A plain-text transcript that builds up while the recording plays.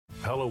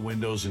Pella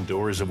Windows and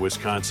Doors of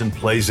Wisconsin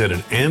plays at an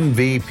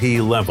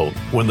MVP level.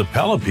 When the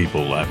Pella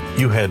people left,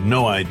 you had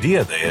no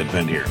idea they had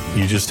been here.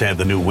 You just had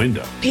the new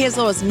window. Pay as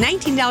low as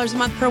 $19 a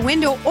month per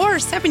window or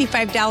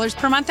 $75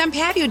 per month on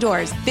patio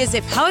doors.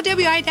 Visit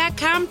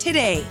PellaWI.com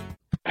today.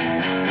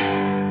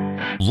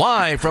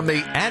 Live from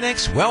the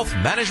Annex Wealth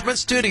Management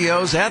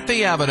Studios at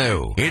The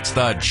Avenue, it's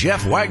the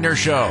Jeff Wagner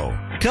Show.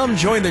 Come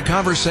join the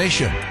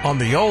conversation on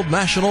the Old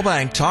National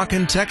Bank talk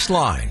and text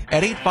line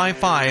at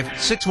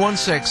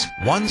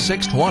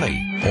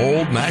 855-616-1620.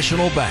 Old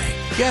National Bank.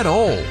 Get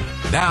old.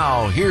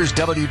 Now, here's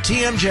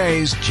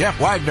WTMJ's Jeff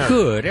Wagner.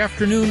 Good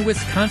afternoon,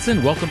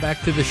 Wisconsin. Welcome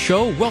back to the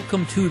show.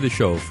 Welcome to the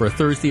show for a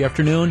Thursday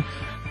afternoon.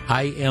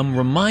 I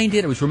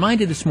was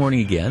reminded this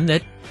morning again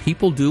that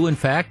people do, in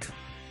fact,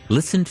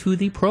 listen to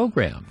the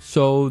program.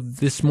 So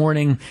this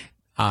morning,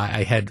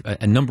 I had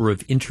a number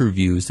of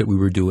interviews that we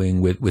were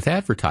doing with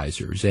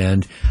advertisers,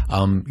 and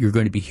you're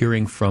going to be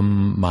hearing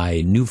from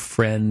my new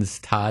friends,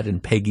 Todd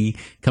and Peggy,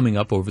 coming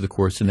up over the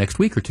course of the next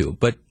week or two.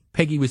 But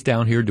Peggy was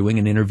down here doing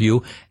an interview,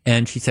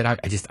 and she said, I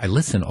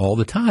listen all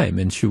the time.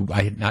 And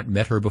I had not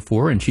met her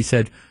before, and she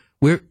said,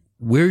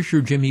 where's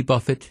your Jimmy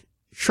Buffett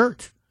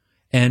shirt?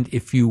 And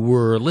if you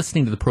were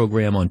listening to the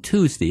program on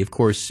Tuesday, of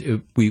course,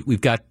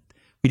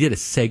 we did a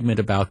segment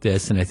about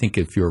this, and I think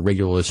if you're a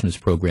regular listener to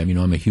this program, you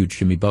know I'm a huge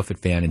Jimmy Buffett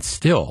fan, and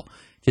still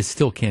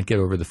can't get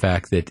over the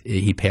fact that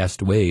he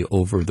passed away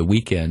over the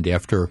weekend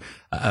after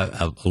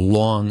a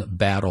long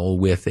battle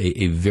with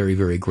a very,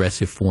 very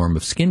aggressive form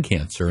of skin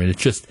cancer. And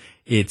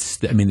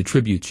the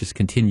tributes just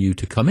continue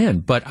to come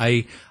in. But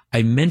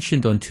I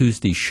mentioned on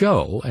Tuesday's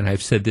show, and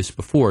I've said this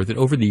before, that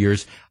over the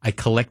years I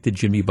collected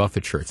Jimmy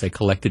Buffett shirts. I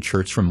collected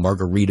shirts from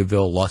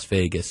Margaritaville, Las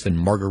Vegas, and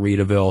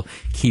Margaritaville,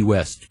 Key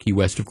West. Key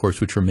West, of course,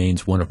 which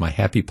remains one of my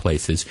happy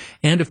places.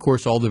 And, of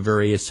course, all the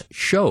various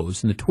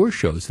shows and the tour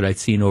shows that I'd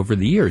seen over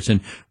the years.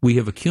 And we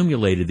have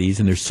accumulated these,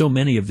 and there's so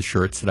many of the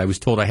shirts that I was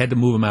told I had to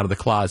move them out of the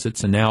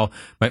closets. And now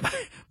my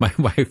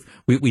wife,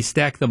 we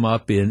stack them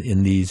up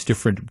in these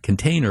different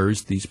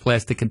containers, these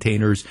plastic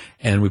containers,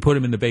 and we put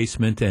them in the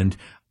basement, and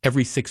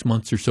every 6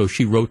 months or so,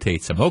 she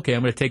rotates them. Okay,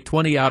 I'm going to take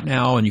 20 out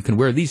now, and you can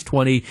wear these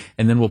 20,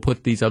 and then we'll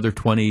put these other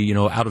 20,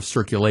 out of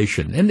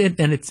circulation, and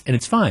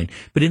it's fine.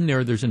 But in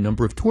there's a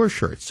number of tour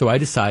shirts. So I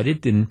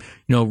decided, in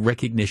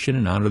recognition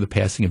and honor of the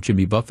passing of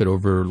Jimmy Buffett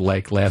over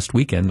last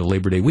weekend, the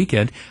Labor Day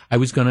weekend, I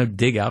was going to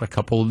dig out a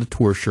couple of the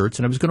tour shirts,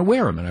 and I was going to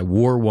wear them. And I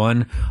wore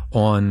one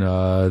on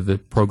the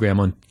program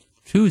on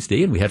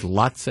Tuesday, and we had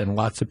lots and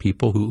lots of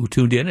people who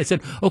tuned in. I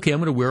said, okay, I'm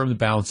going to wear them the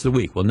balance of the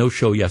week. Well, no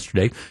show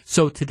yesterday.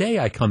 So today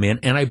I come in,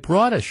 and I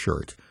brought a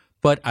shirt,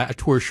 a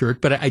tour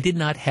shirt, but I did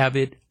not have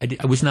it.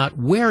 I was not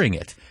wearing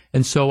it.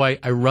 And so I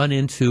run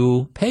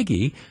into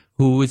Peggy,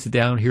 who was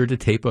down here to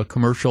tape a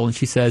commercial, and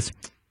she says,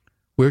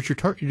 where's your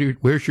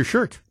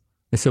shirt?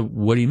 I said,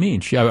 what do you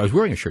mean? I was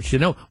wearing a shirt. She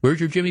said, no, where's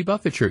your Jimmy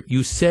Buffett shirt?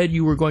 You said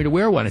you were going to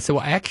wear one. I said,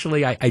 well,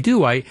 actually, I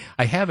do. I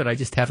have it. I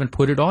just haven't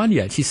put it on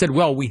yet. She said,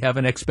 well, we have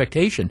an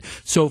expectation.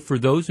 So for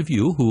those of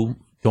you who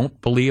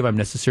don't believe I'm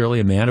necessarily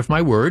a man of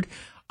my word,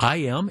 I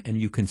am, and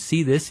you can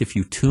see this if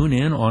you tune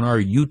in on our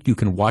YouTube. You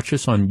can watch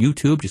us on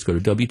YouTube. Just go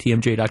to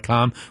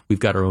WTMJ.com. We've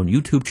got our own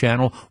YouTube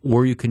channel,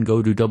 or you can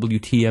go to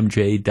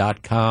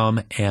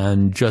WTMJ.com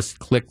and just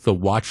click the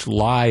Watch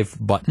Live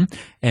button,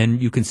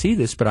 and you can see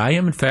this. But I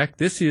am, in fact,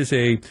 this is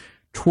a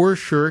tour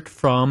shirt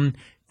from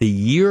the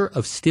Year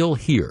of Still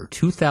Here,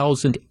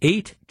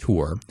 2008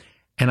 tour.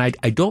 And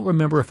I don't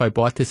remember if I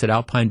bought this at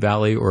Alpine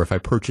Valley or if I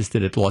purchased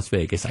it at Las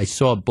Vegas. I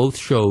saw both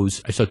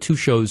shows. I saw two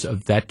shows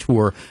of that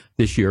tour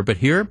this year. But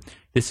here,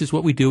 this is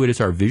what we do. It is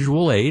our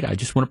visual aid. I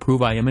just want to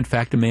prove I am, in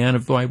fact, a man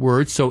of my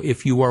word. So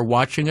if you are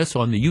watching us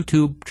on the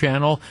YouTube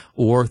channel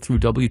or through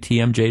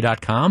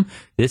WTMJ.com,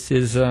 this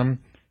is the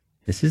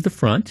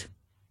front.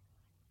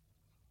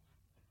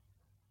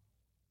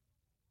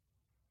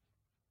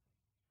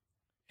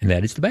 And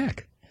that is the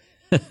back.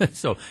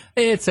 So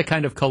it's a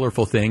kind of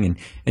colorful thing,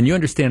 and you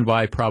understand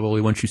why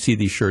probably once you see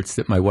these shirts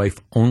that my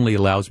wife only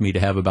allows me to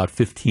have about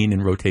 15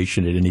 in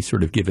rotation at any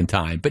sort of given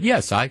time. But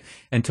yes,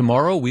 and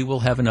tomorrow we will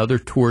have another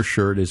tour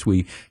shirt as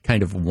we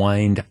kind of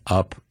wind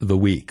up the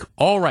week.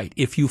 All right,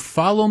 if you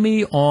follow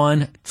me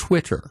on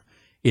Twitter,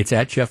 it's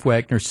at Jeff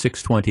Wagner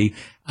 620.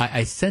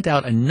 I sent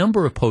out a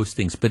number of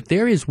postings, but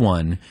there is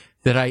one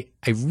that I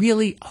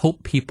really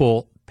hope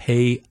people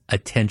pay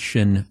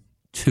attention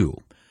to.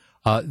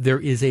 There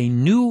is a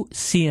new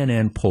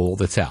CNN poll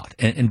that's out.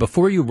 And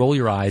before you roll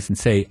your eyes and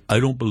say, I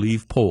don't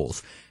believe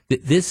polls,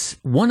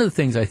 one of the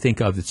things I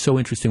think of that's so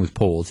interesting with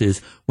polls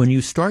is when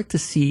you start to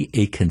see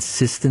a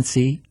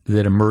consistency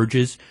that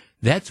emerges,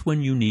 that's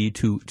when you need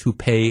to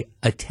pay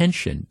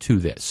attention to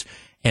this.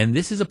 And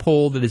this is a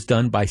poll that is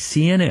done by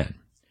CNN,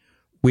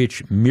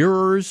 which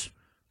mirrors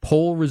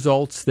poll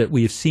results that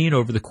we have seen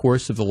over the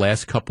course of the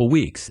last couple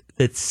weeks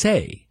that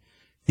say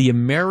the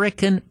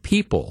American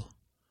people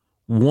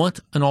want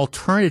an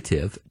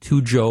alternative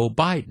to Joe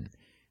Biden.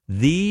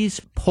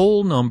 These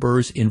poll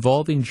numbers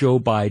involving Joe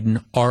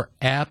Biden are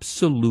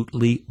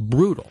absolutely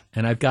brutal.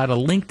 And I've got a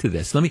link to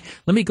this. Let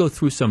me go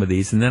through some of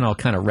these, and then I'll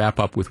kind of wrap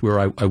up with where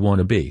I want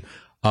to be.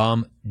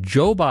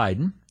 Joe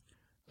Biden,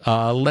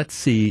 let's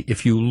see,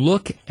 if you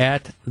look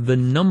at the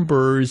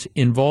numbers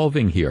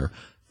involving here,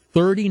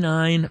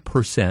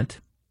 39%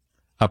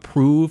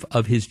 approve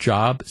of his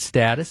job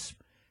status,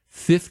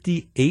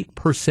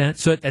 58%,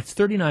 so that's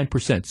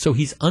 39%, so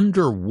he's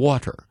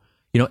underwater.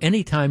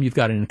 Anytime you've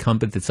got an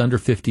incumbent that's under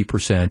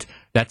 50%,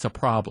 that's a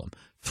problem.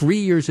 3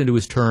 years into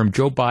his term,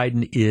 Joe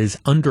Biden is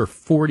under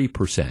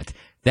 40%.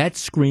 That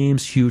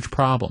screams huge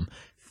problem.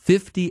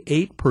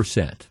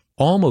 58%,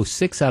 almost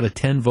 6 out of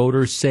 10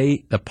 voters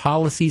say the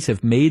policies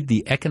have made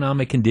the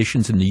economic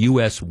conditions in the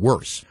U.S.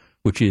 worse,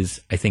 which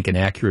is, I think, an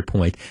accurate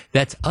point.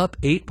 That's up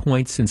 8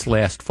 points since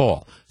last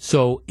fall.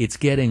 So it's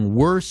getting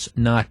worse,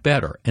 not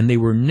better. And they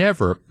were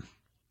never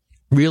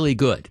really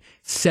good.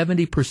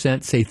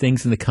 70% say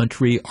things in the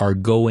country are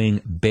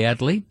going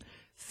badly.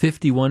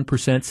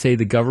 51% say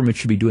the government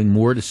should be doing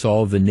more to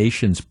solve the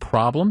nation's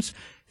problems.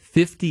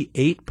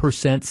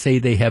 58% say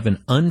they have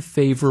an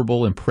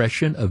unfavorable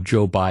impression of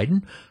Joe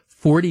Biden.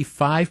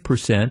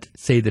 45%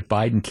 say that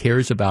Biden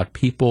cares about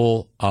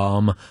people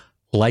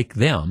like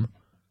them.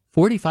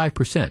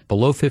 45%,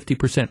 below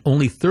 50%.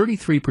 Only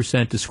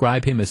 33%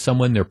 describe him as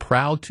someone they're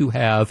proud to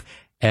have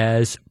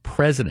as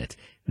president.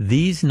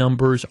 These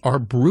numbers are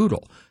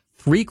brutal.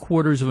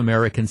 3/4 of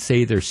Americans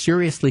say they're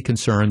seriously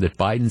concerned that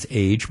Biden's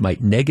age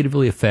might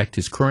negatively affect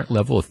his current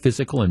level of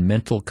physical and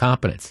mental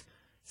competence.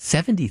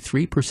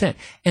 73%.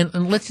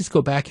 And let's just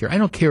go back here. I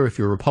don't care if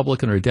you're a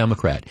Republican or a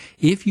Democrat.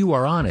 If you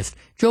are honest,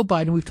 Joe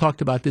Biden, we've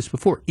talked about this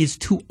before, is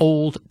too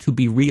old to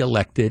be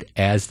reelected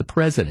as the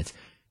president,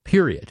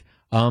 period.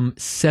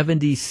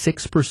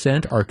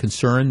 76% are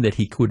concerned that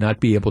he could not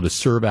be able to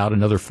serve out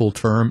another full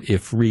term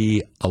if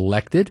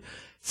reelected.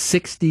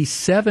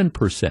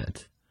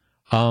 67%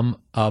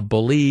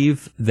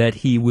 believe that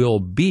he will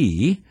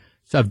be,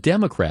 of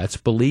Democrats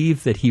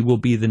believe that he will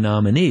be the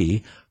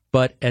nominee,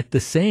 but at the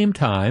same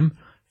time,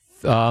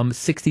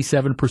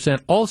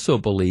 67% also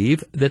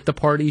believe that the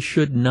party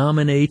should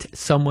nominate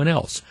someone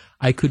else.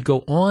 I could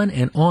go on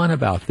and on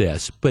about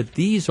this, but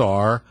these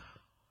are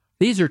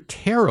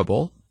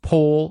terrible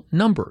poll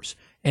numbers,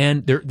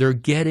 and they're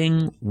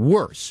getting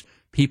worse.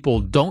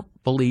 People don't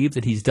believe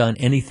that he's done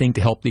anything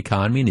to help the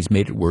economy, and he's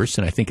made it worse,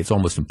 and I think it's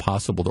almost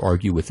impossible to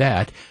argue with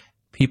that.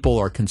 People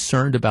are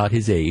concerned about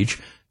his age.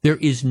 There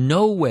is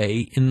no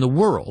way in the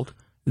world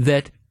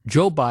that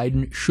Joe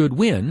Biden should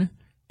win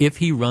if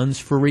he runs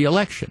for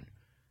re-election.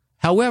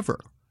 However,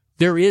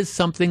 there is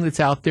something that's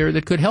out there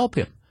that could help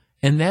him,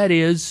 and that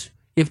is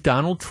if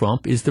Donald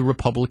Trump is the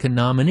Republican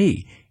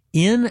nominee.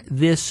 In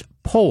this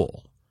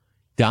poll,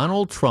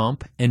 Donald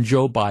Trump and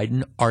Joe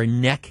Biden are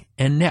neck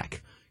and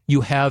neck.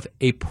 You have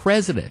a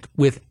president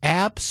with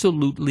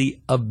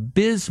absolutely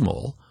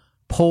abysmal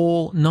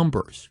poll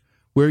numbers,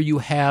 where you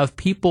have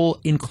people,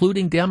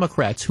 including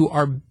Democrats, who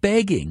are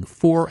begging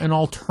for an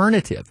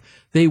alternative.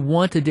 They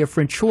want a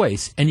different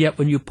choice. And yet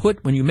when you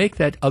make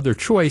that other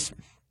choice,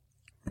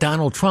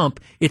 Donald Trump,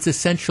 it's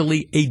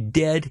essentially a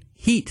dead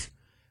heat,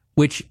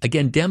 which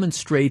again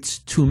demonstrates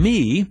to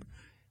me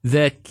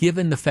that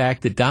given the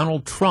fact that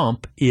Donald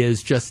Trump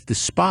is just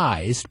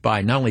despised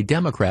by not only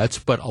Democrats,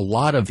 but a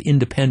lot of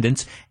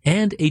independents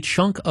and a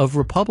chunk of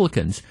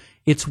Republicans,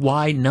 it's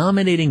why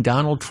nominating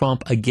Donald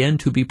Trump again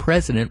to be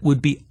president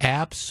would be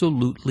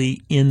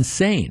absolutely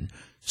insane.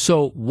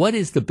 So what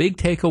is the big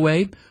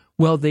takeaway?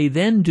 Well, they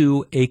then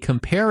do a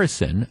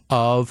comparison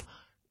of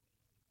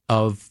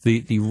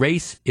the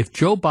race. If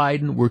Joe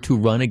Biden were to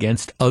run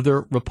against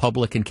other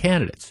Republican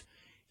candidates,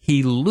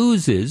 he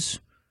loses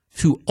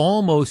to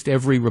almost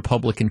every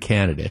Republican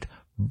candidate,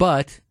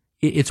 but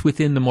it's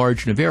within the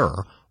margin of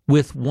error,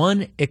 with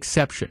one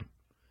exception.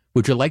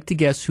 Would you like to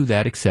guess who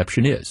that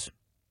exception is?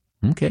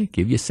 Okay,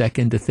 give you a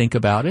second to think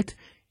about it.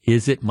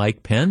 Is it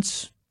Mike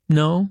Pence?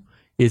 No.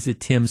 Is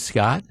it Tim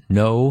Scott?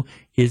 No.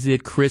 Is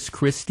it Chris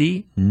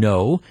Christie?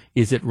 No.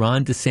 Is it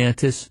Ron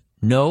DeSantis?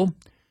 No.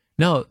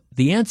 No,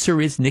 the answer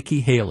is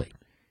Nikki Haley.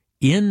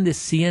 In the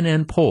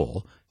CNN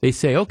poll, they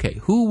say, okay,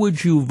 who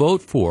would you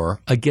vote for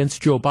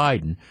against Joe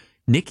Biden?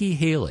 Nikki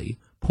Haley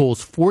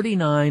pulls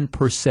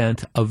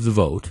 49% of the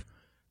vote.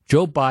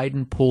 Joe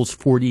Biden pulls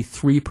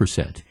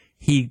 43%.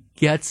 He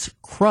gets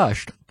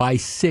crushed by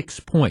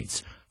 6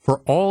 points. For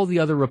all the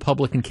other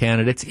Republican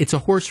candidates, it's a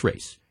horse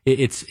race.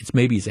 It's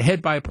maybe he's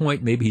ahead by a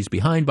point, maybe he's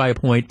behind by a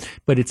point,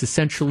 but it's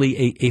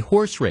essentially a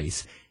horse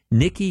race.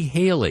 Nikki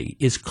Haley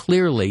is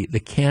clearly the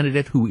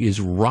candidate who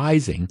is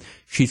rising.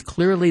 She's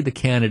clearly the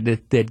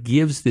candidate that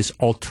gives this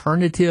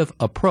alternative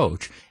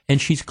approach, and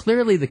she's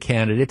clearly the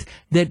candidate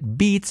that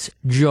beats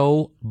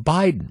Joe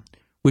Biden,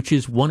 which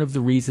is one of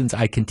the reasons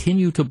I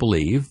continue to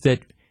believe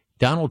that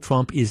Donald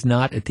Trump is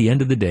not, at the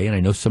end of the day, and I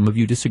know some of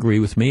you disagree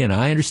with me, and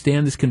I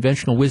understand this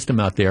conventional wisdom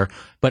out there,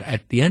 but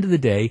at the end of the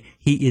day,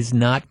 he is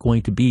not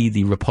going to be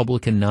the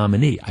Republican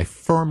nominee. I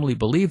firmly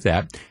believe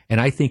that,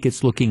 and I think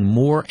it's looking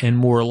more and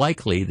more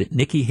likely that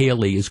Nikki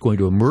Haley is going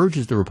to emerge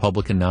as the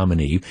Republican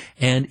nominee,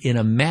 and in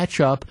a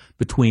matchup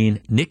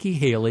between Nikki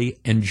Haley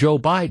and Joe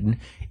Biden,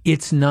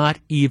 it's not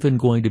even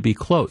going to be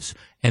close.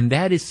 And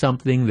that is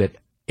something that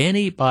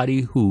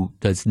anybody who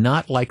does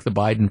not like the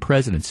Biden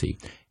presidency,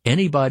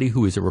 anybody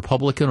who is a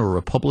Republican or a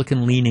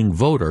Republican-leaning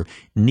voter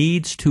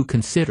needs to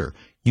consider.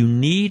 You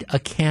need a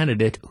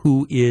candidate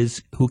who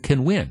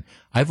can win.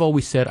 I've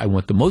always said I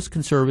want the most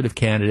conservative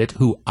candidate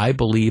who I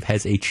believe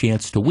has a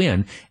chance to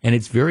win, and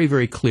it's very,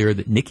 very clear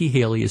that Nikki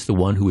Haley is the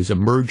one who is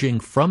emerging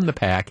from the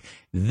pack.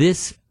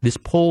 This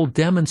poll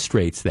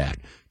demonstrates that.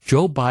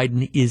 Joe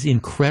Biden is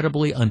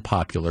incredibly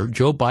unpopular.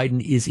 Joe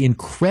Biden is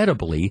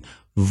incredibly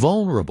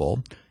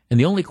vulnerable, and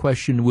the only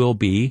question will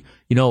be,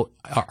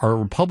 are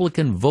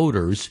Republican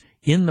voters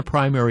in the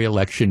primary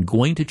election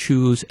going to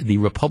choose the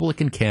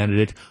Republican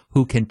candidate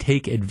who can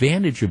take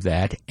advantage of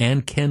that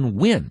and can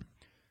win?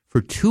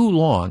 For too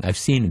long, I've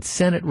seen in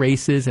Senate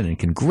races and in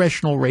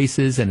congressional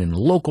races and in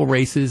local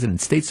races and in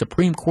state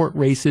Supreme Court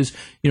races,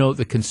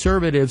 the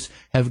conservatives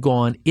have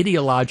gone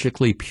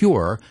ideologically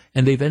pure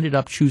and they've ended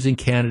up choosing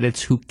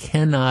candidates who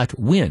cannot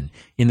win.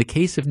 In the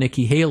case of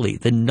Nikki Haley,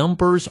 the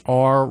numbers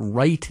are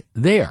right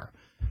there.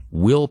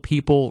 Will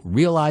people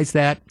realize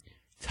that?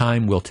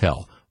 Time will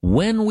tell.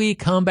 When we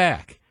come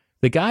back,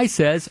 the guy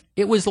says,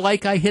 it was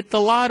like I hit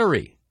the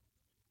lottery.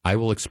 I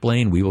will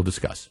explain. We will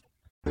discuss.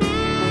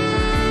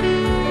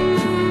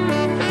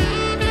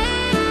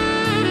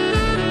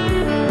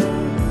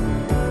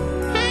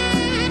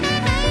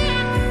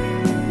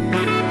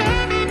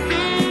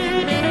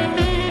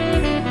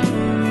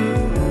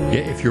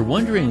 If you're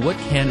wondering what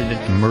candidate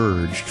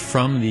emerged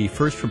from the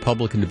first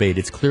Republican debate,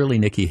 it's clearly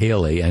Nikki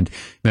Haley. And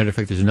matter of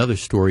fact, there's another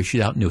story.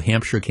 She's out in New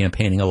Hampshire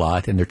campaigning a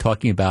lot, and they're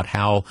talking about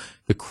how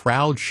the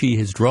crowd she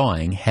is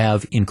drawing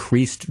have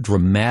increased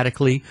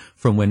dramatically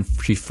from when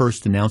she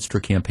first announced her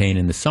campaign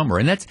in the summer.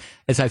 And that's,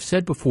 as I've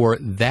said before,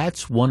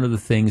 that's one of the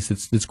things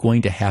that's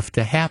going to have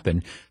to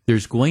happen.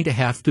 There's going to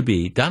have to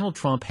be, Donald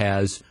Trump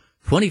has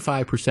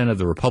 25% of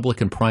the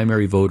Republican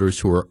primary voters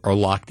who are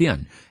locked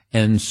in.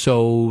 And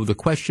so the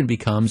question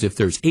becomes, if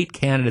there's 8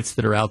 candidates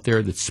that are out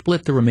there that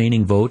split the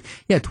remaining vote,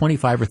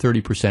 25 or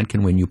 30%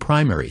 can win you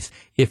primaries.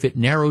 If it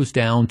narrows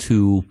down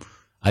to,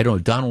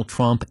 Donald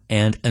Trump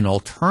and an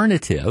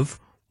alternative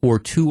or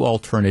 2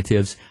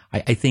 alternatives,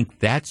 I think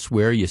that's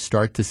where you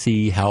start to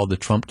see how the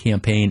Trump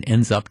campaign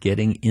ends up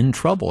getting in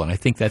trouble. And I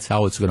think that's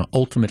how it's going to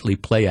ultimately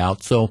play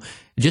out. So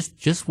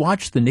just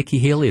watch the Nikki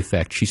Haley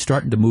effect. She's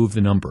starting to move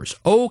the numbers.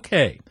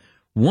 Okay.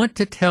 Want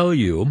to tell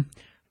you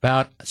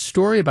about a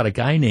story about a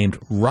guy named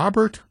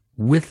Robert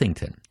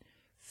Withington,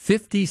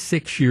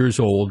 56 years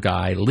old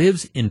guy,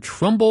 lives in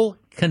Trumbull,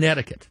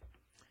 Connecticut.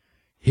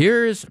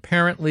 Here's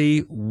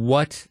apparently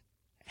what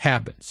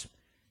happens.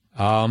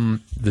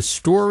 The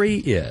story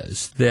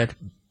is that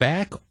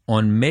back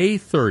on May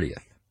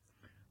 30th,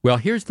 well,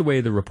 here's the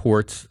way the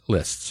report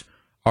lists.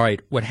 All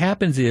right, what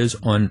happens is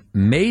on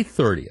May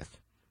 30th,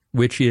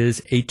 which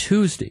is a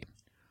Tuesday,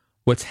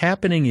 what's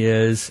happening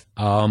is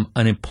an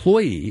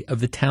employee of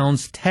the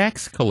town's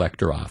tax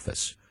collector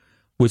office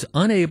was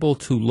unable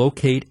to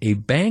locate a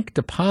bank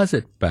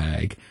deposit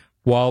bag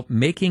while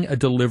making a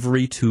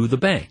delivery to the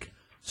bank.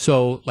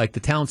 So, like, the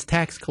town's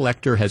tax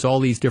collector has all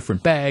these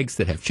different bags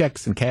that have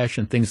checks and cash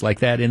and things like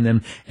that in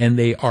them, and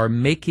they are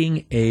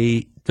making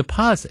a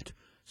deposit.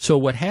 So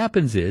what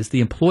happens is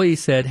the employee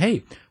said,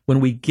 hey, when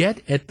we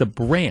get at the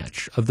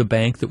branch of the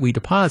bank that we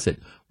deposit,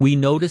 we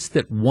noticed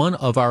that one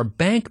of our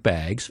bank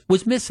bags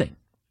was missing.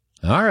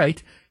 All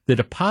right. The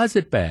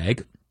deposit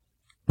bag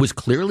was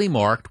clearly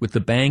marked with the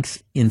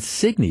bank's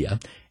insignia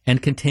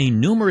and contained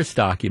numerous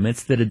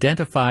documents that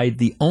identified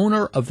the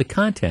owner of the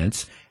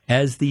contents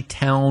as the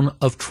town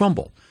of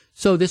Trumbull.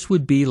 So this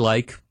would be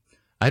like,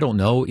 I don't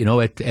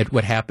know, at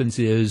what happens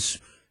is,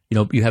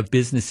 you have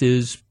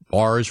businesses,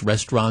 bars,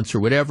 restaurants,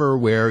 or whatever,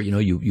 where,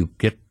 you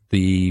have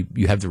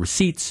the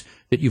receipts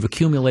that you've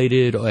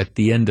accumulated at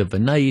the end of a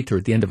night or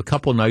at the end of a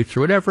couple nights or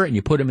whatever, and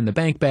you put them in the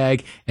bank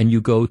bag and you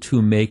go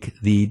to make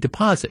the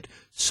deposit.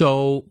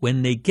 So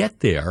when they get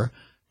there,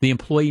 the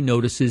employee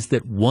notices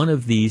that one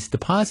of these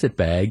deposit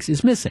bags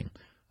is missing.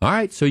 All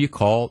right, so you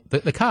call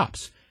the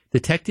cops.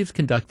 Detectives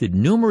conducted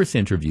numerous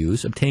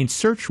interviews, obtained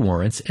search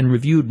warrants, and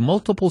reviewed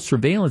multiple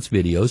surveillance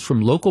videos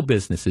from local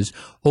businesses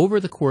over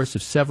the course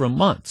of several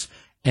months.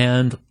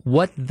 And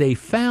what they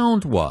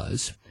found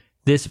was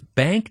this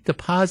bank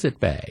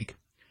deposit bag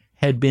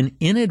had been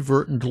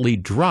inadvertently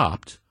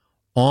dropped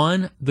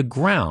on the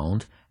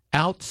ground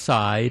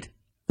outside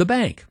the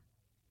bank.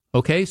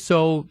 Okay,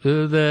 so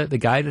the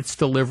guy that's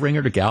delivering it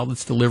or the gal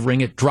that's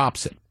delivering it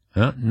drops it.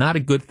 Not a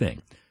good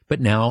thing.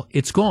 But now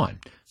it's gone.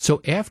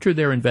 So after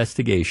their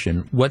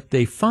investigation, what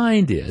they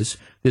find is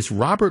this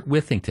Robert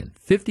Withington,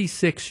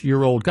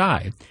 56-year-old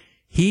guy,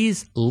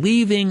 he's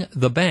leaving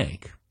the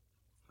bank.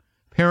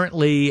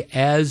 Apparently,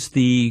 as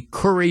the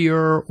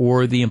courier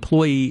or the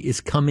employee is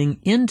coming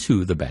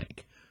into the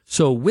bank.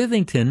 So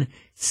Withington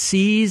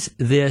sees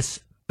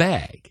this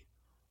bag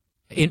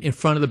in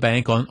front of the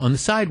bank on the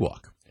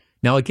sidewalk.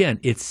 Now, again,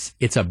 it's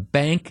a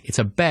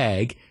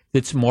bag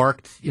that's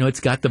marked,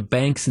 it's got the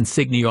bank's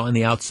insignia on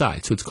the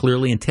outside, so it's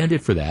clearly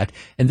intended for that.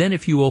 And then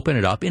if you open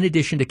it up, in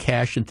addition to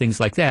cash and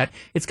things like that,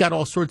 it's got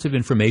all sorts of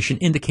information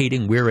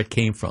indicating where it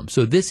came from.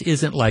 So this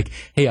isn't like,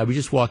 hey, I was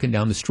just walking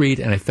down the street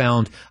and I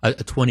found a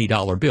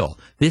 $20 bill.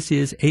 This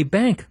is a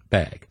bank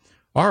bag.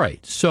 All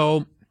right,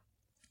 so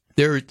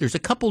there's a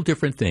couple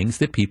different things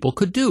that people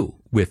could do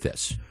with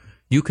this.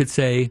 You could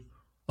say,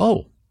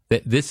 oh,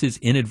 that this is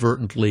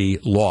inadvertently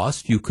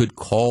lost. You could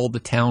call the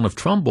town of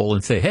Trumbull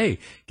and say, hey,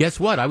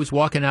 guess what? I was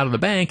walking out of the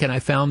bank and I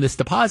found this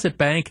deposit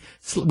bank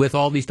with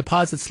all these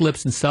deposit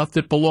slips and stuff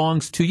that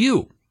belongs to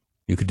you.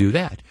 You could do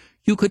that.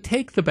 You could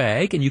take the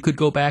bag and you could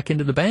go back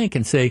into the bank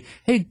and say,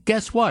 hey,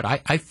 guess what?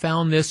 I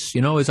found this,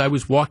 as I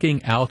was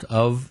walking out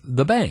of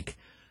the bank.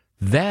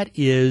 That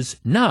is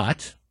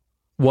not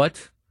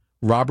what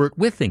Robert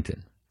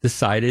Withington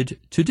decided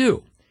to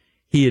do.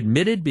 He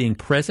admitted being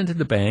present at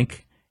the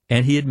bank,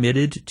 and he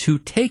admitted to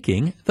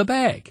taking the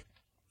bag.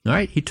 All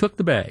right, he took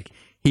the bag.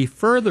 He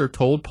further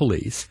told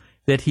police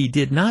that he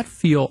did not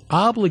feel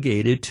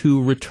obligated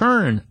to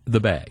return the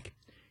bag.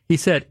 He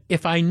said,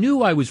 if I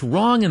knew I was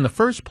wrong in the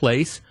first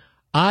place,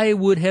 I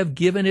would have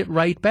given it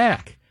right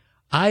back.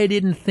 I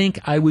didn't think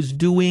I was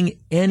doing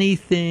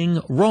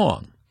anything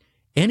wrong.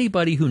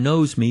 Anybody who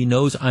knows me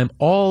knows I'm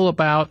all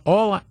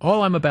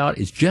I'm about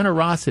is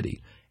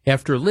generosity.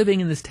 After living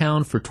in this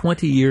town for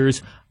 20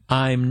 years,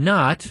 I'm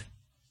not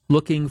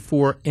looking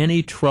for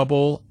any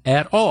trouble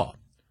at all.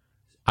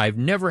 I've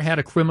never had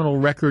a criminal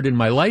record in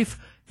my life.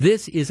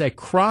 This is a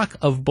crock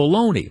of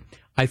baloney.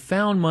 I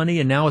found money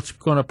and now it's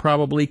going to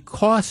probably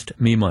cost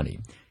me money.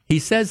 He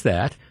says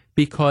that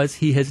because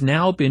he has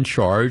now been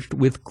charged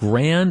with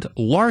grand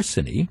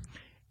larceny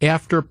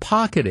after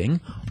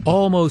pocketing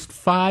almost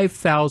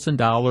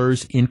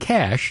 $5,000 in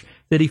cash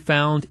that he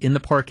found in the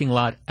parking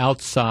lot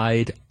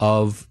outside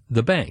of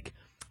the bank.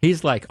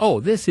 He's like, oh,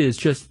 this is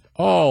just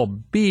all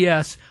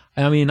BS.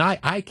 I mean,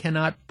 I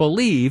cannot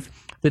believe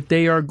that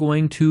they are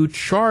going to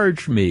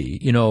charge me,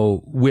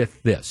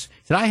 with this.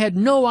 He said, I had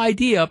no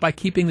idea by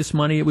keeping this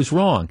money it was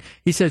wrong.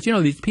 He says,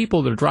 these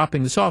people that are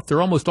dropping this off,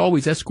 they're almost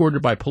always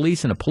escorted by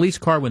police in a police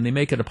car when they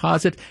make a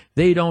deposit.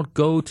 They don't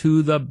go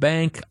to the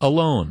bank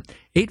alone.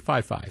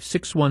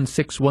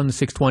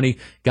 855-616-1620.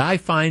 Guy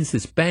finds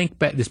this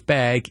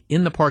bag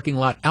in the parking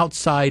lot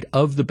outside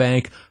of the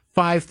bank,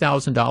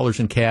 $5,000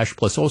 in cash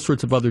plus all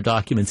sorts of other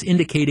documents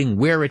indicating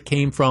where it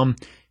came from.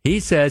 He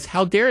says,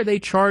 how dare they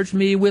charge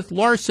me with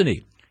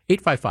larceny?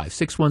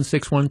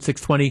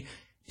 855-616-1620.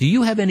 Do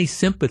you have any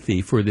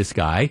sympathy for this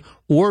guy?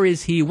 Or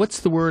is he, what's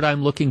the word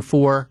I'm looking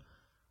for,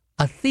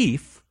 a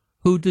thief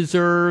who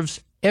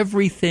deserves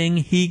everything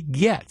he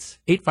gets?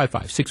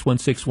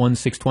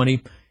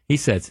 855-616-1620. He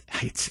says,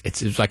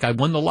 it's like I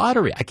won the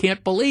lottery. I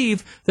can't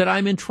believe that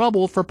I'm in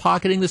trouble for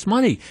pocketing this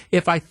money.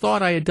 If I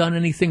thought I had done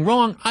anything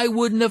wrong, I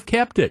wouldn't have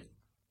kept it.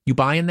 You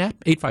buying that?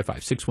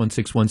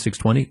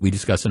 855-616-1620. We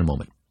discuss in a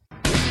moment.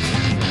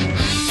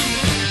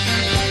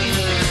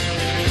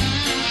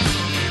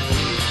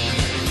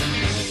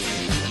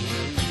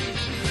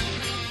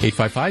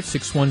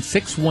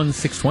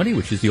 855-616-1620,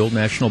 which is the Old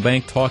National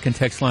Bank talk and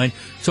text line.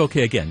 So,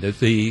 okay, again,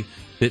 the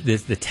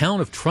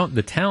town of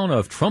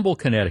Trumbull,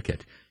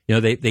 Connecticut.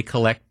 They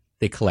collect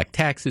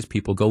taxes.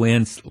 People go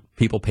in.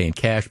 People pay in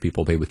cash.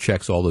 People pay with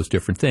checks. All those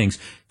different things.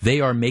 They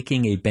are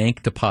making a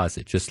bank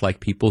deposit, just like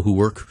people who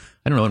work,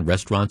 in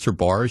restaurants or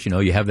bars.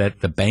 You have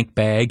the bank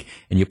bag,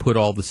 and you put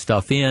all the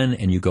stuff in,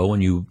 and you go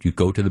and you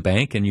go to the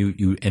bank, and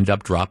you end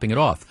up dropping it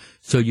off.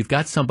 So you've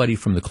got somebody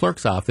from the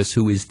clerk's office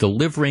who is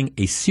delivering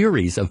a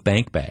series of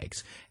bank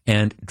bags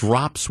and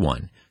drops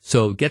one.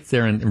 So gets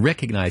there and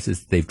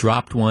recognizes they've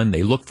dropped one.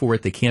 They look for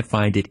it. They can't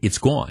find it. It's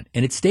gone,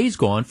 and it stays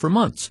gone for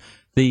months.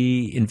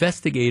 The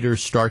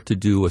investigators start to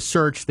do a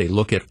search. They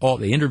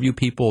interview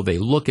people. They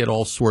look at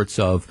all sorts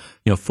of,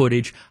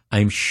 footage.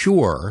 I'm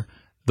sure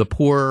the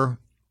poor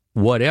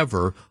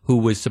whatever who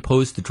was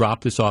supposed to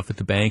drop this off at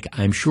the bank,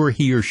 I'm sure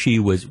he or she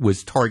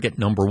was target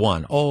number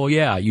one. Oh,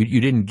 yeah,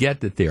 you didn't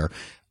get it there.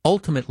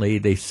 Ultimately,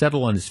 they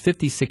settle on this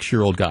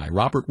 56-year-old guy,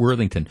 Robert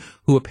Worthington,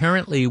 who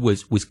apparently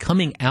was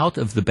coming out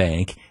of the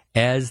bank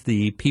as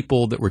the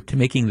people that were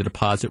making the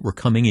deposit were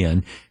coming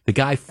in. The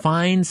guy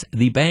finds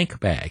the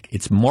bank bag.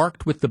 It's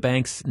marked with the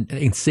bank's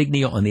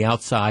insignia on the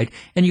outside,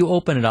 and you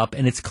open it up,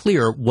 and it's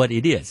clear what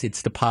it is.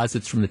 It's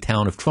deposits from the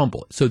town of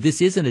Trumbull. So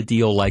this isn't a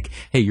deal like,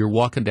 hey, you're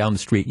walking down the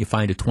street and you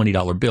find a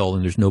 $20 bill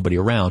and there's nobody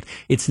around.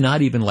 It's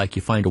not even like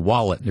you find a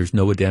wallet and there's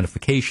no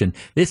identification.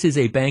 This is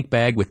a bank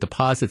bag with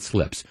deposit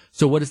slips.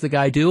 So what does the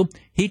guy do?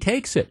 He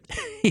takes it.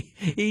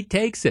 He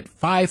takes it,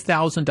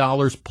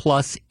 $5,000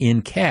 plus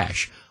in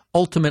cash.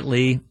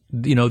 Ultimately,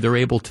 they're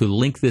able to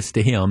link this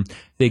to him.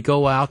 They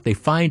go out, they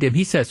find him.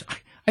 He says,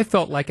 I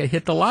felt like I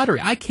hit the lottery.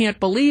 I can't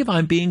believe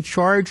I'm being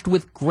charged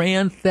with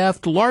grand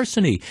theft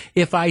larceny.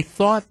 If I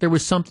thought there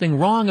was something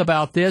wrong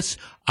about this,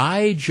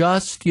 I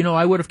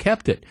would have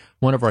kept it.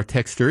 One of our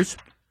texters,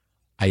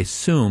 I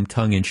assume,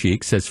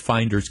 tongue-in-cheek, says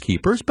finders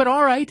keepers. But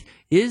all right,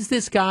 is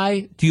this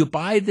guy, do you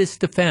buy this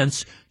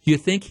defense? Do you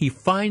think he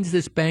finds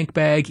this bank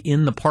bag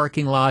in the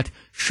parking lot?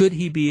 Should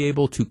he be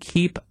able to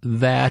keep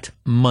that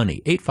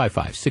money?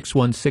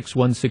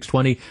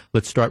 855-616-1620.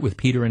 Let's start with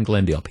Peter in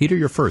Glendale. Peter,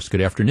 you're first.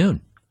 Good afternoon.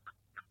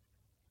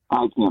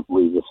 I can't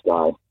believe this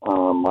guy.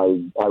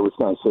 I was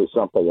going to say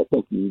something. I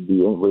think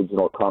the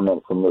original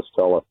comment from this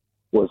fellow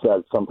was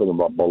that something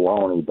about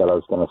baloney that I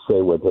was going to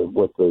say with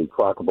the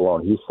crock of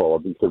baloney he's full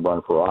of. He could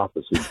run for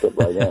office. He'd fit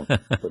right in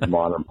with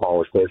modern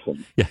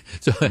politicians. Yeah,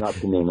 so, not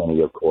to name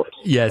any, of course.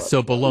 Yeah, but,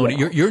 so baloney.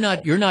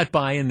 Yeah. You're not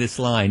buying this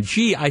line.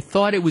 Gee, I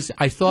thought I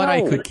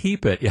could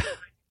keep it. Yeah.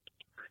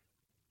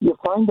 You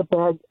find the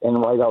bag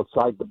and right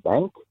outside the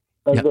bank.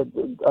 Yeah.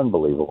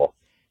 Unbelievable.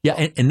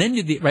 Yeah, and then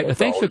right.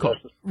 Thanks for calling.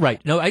 Right.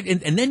 No,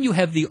 and then you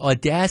have the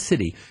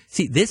audacity.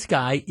 See, this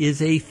guy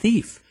is a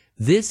thief.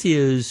 This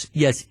is,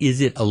 yes,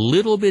 is it a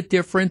little bit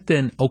different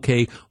than,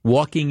 okay,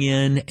 walking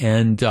in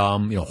and,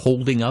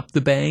 holding up the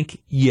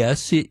bank?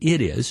 Yes, it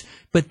is.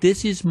 But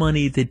this is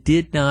money that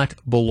did not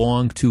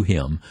belong to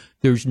him.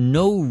 There's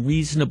no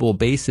reasonable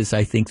basis,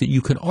 I think, that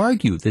you can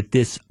argue that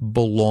this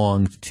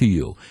belonged to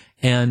you.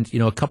 And,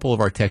 a couple of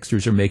our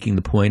texters are making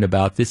the point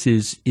about this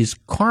is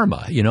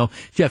karma,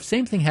 Jeff,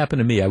 same thing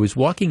happened to me. I was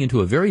walking into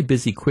a very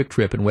busy Quick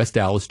Trip in West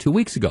Dallas 2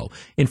 weeks ago.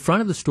 In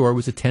front of the store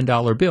was a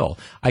 $10 bill.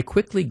 I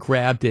quickly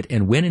grabbed it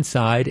and went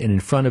inside, and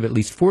in front of at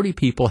least 40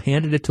 people,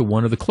 handed it to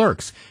one of the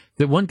clerks.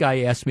 The one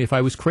guy asked me if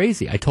I was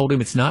crazy. I told him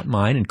it's not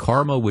mine, and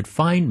karma would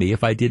find me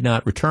if I did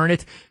not return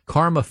it.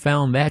 Karma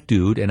found that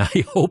dude, and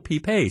I hope he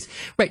pays.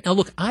 Right. Now,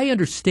 look, I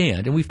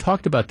understand, and we've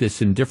talked about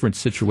this in different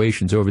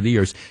situations over the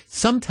years.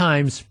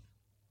 Sometimes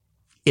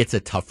it's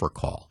a tougher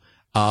call.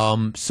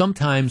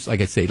 Sometimes,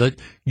 like I say,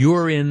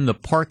 you're in the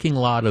parking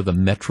lot of the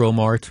Metro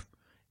Mart,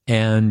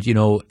 and,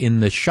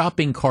 in the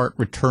shopping cart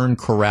return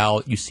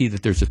corral, you see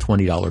that there's a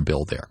 $20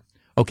 bill there.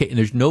 Okay, and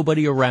there's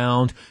nobody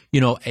around.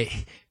 What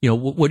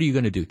are you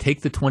going to do?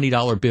 Take the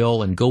 $20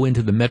 bill and go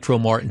into the Metro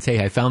Mart and say,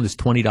 hey, I found this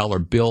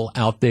 $20 bill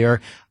out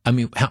there. I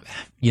mean,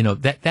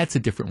 that's a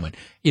different one.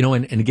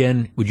 And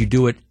again, would you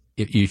do it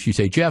if you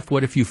say, Jeff,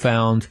 what if you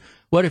found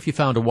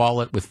a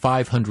wallet with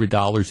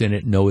 $500 in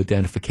it, no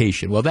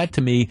identification? Well, that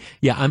to me,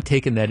 yeah, I'm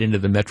taking that into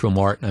the Metro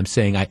Mart and I'm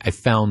saying I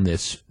found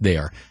this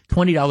there.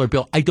 $20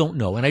 bill, I don't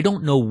know. And I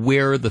don't know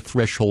where the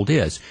threshold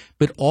is.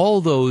 But all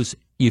those,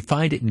 you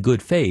find it in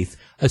good faith,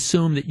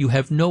 assume that you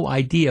have no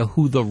idea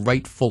who the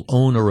rightful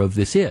owner of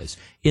this is.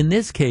 In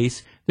this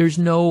case, there's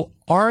no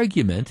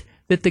argument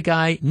that the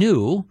guy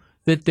knew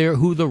that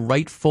who the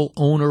rightful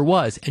owner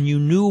was. And you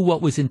knew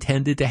what was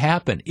intended to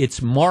happen.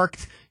 It's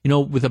marked,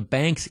 with a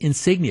bank's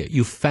insignia.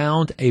 I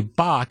found a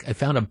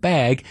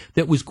bag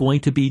that was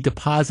going to be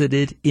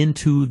deposited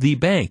into the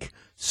bank.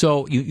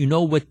 So you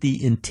know what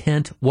the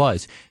intent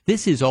was.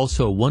 This is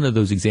also one of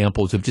those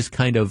examples of just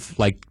kind of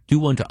like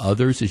do unto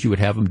others as you would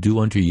have them do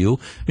unto you.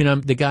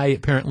 The guy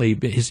apparently,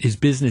 his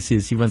business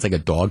is, he runs like a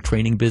dog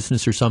training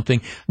business or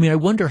something. I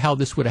wonder how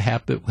this would have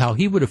happened, how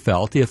he would have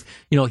felt if,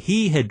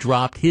 he had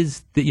dropped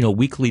his,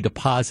 weekly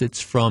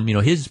deposits from,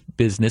 his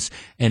business,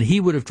 and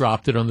he would have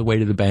dropped it on the way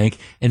to the bank,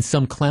 and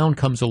some clown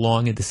comes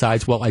along and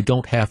decides, well, I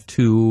don't have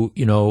to,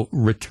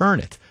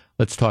 return it.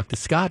 Let's talk to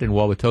Scott in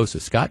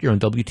Wauwatosa. Scott, you're on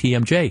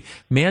WTMJ.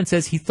 Man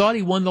says he thought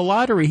he won the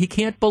lottery. He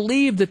can't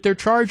believe that they're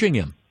charging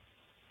him.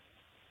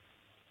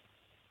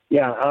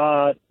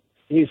 Yeah,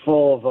 he's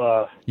full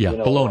of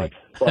baloney.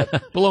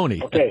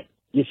 Baloney. Okay,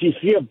 you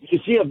see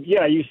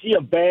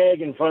a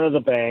bag in front of the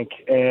bank,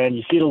 and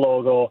you see the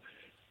logo.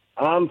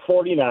 I'm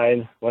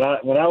 49. When I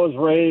was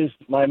raised,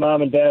 my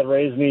mom and dad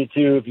raised me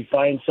to, if you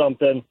find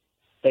something,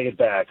 take it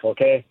back.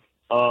 Okay,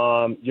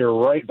 you're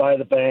right by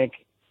the bank.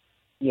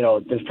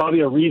 There's probably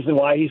a reason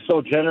why he's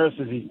so generous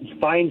is he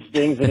finds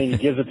things and he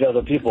gives it to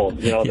other people.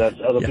 That's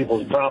other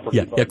people's property.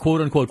 Yeah,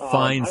 quote unquote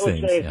finds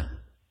things. Yeah,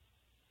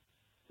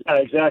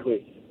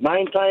 exactly.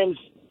 9 times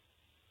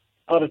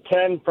out of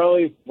 10,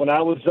 probably when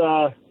I was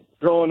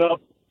growing up,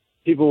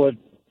 people would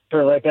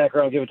turn right back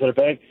around and give it to the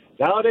bank.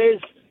 Nowadays,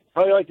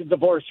 probably like the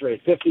divorce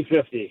rate,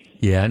 50-50.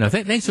 Yeah, no,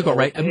 thanks for going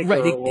right.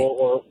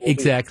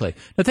 Exactly.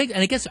 No, and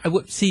I guess I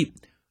would see.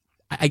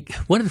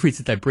 One of the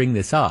reasons I bring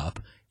this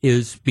up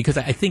is because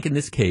I think in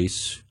this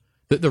case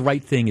the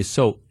right thing is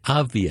so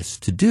obvious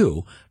to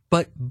do,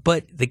 but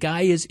the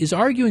guy is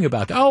arguing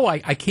about,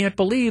 I can't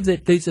believe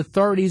that these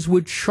authorities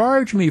would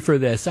charge me for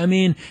this.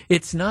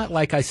 It's not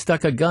like I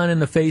stuck a gun in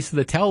the face of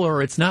the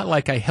teller. It's not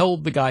like I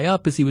held the guy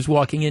up as he was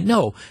walking in.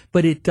 No,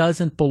 but it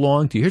doesn't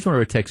belong to you. Here's one of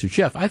our texters.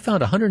 Jeff, I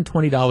found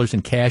 $120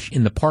 in cash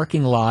in the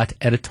parking lot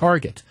at a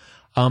Target.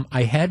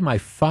 I had my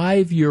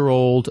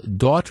 5-year-old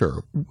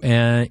daughter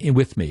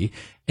with me,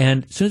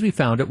 and as soon as we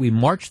found it, we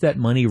marched that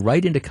money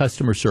right into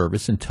customer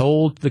service and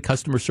told the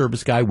customer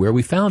service guy where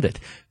we found it.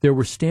 There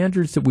were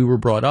standards that we were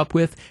brought up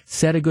with,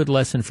 set a good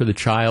lesson for the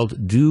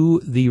child, do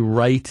the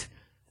right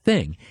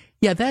thing.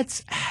 Yeah,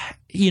 that's,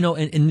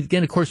 and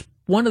again, of course,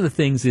 one of the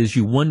things is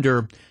you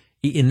wonder,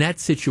 in that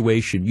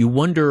situation, you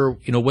wonder,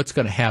 what's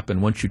going to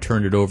happen once you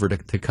turn it over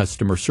to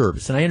customer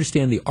service. And I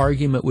understand the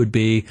argument would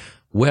be,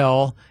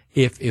 well,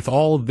 if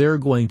all they're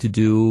going to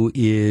do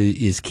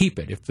is keep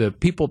it, if the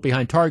people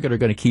behind Target are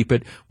going to keep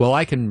it, well,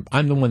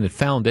 I'm the one that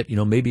found it,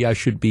 maybe I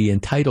should be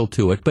entitled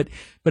to it. But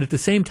at the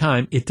same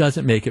time, it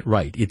doesn't make it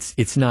right.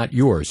 It's not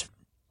yours.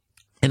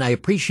 And I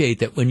appreciate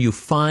that when you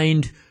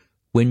find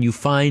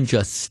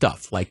just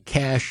stuff like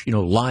cash,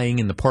 lying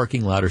in the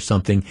parking lot or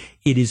something,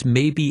 it is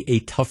maybe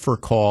a tougher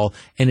call,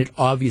 and it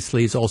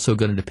obviously is also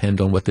going to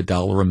depend on what the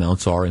dollar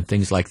amounts are and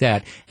things like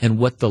that, and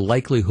what the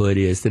likelihood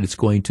is that it's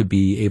going to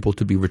be able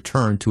to be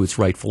returned to its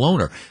rightful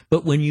owner.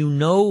 But when you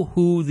know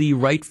who the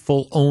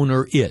rightful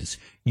owner is,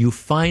 you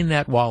find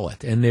that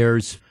wallet, and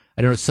there's,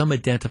 I don't know, some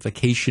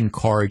identification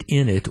card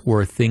in it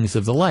or things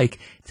of the like.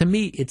 To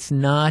me, it's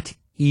not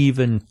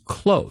even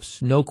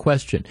close, no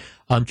question.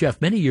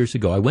 Jeff, many years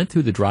ago, I went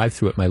through the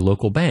drive-thru at my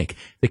local bank.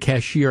 The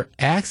cashier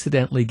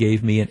accidentally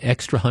gave me an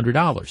extra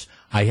 $100.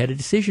 I had a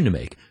decision to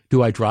make.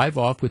 Do I drive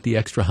off with the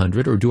extra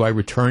 $100 or do I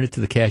return it to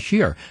the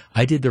cashier?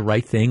 I did the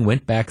right thing,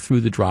 went back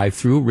through the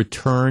drive-thru,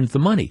 returned the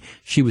money.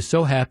 She was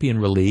so happy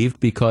and relieved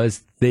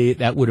because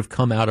that would have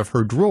come out of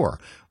her drawer.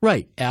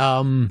 Right.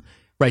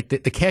 Right,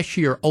 the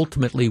cashier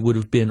ultimately would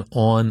have been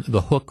on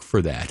the hook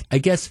for that. I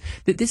guess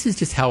that this is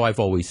just how I've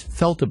always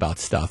felt about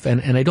stuff,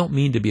 and I don't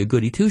mean to be a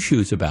goody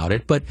two-shoes about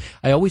it, but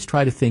I always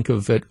try to think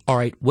of it, all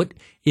right, what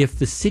if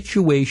the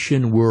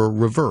situation were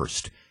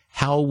reversed?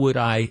 How would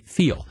I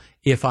feel?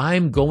 If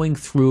I'm going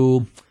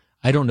through,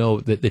 I don't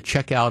know, the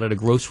checkout at a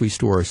grocery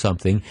store or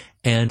something,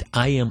 and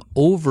I am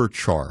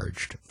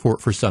overcharged for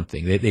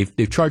something.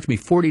 They've charged me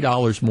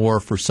 $40 more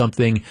for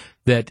something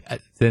that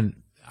than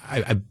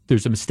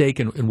there's a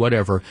mistake in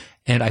whatever,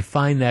 and I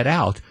find that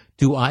out.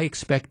 Do I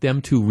expect them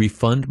to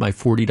refund my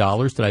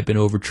 $40 that I've been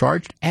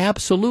overcharged?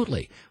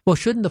 Absolutely. Well,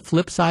 shouldn't the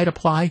flip side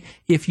apply?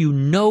 If you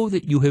know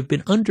that you have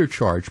been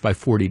undercharged by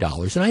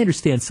 $40, and I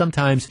understand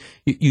sometimes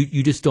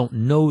you just don't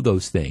know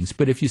those things,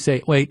 but if you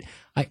say, wait,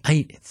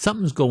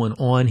 something's going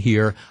on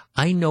here,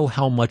 I know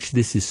how much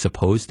this is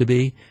supposed to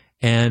be.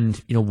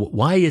 And,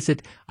 why is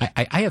it,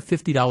 I have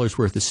 $50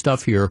 worth of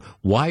stuff here.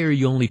 Why are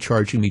you only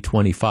charging me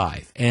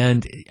 $25?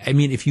 And, I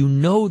mean, if you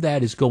know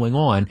that is going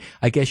on,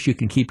 I guess you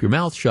can keep your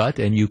mouth shut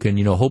and you can,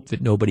 hope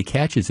that nobody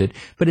catches it.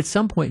 But at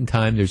some point in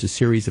time, there's a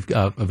series of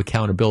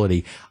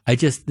accountability.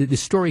 The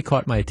story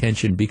caught my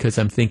attention because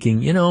I'm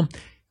thinking,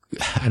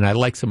 and I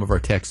like some of our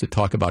texts that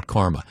talk about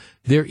karma.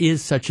 There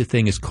is such a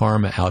thing as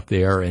karma out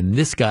there, and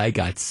this guy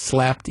got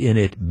slapped in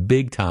it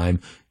big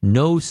time.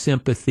 No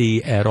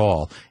sympathy at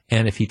all.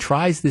 And if he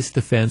tries this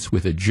defense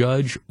with a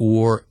judge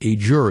or a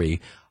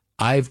jury,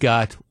 I've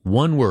got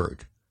one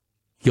word: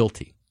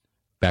 guilty.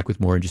 Back with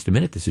more in just a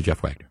minute. This is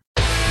Jeff Wagner.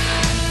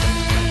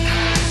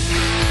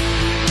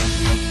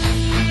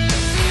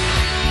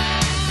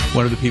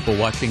 One of the people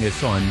watching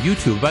us on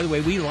YouTube. By the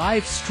way, we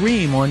live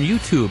stream on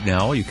YouTube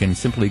now. You can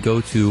simply go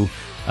to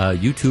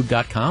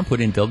youtube.com, put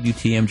in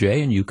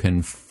WTMJ, and you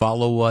can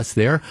follow us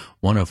there.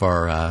 One of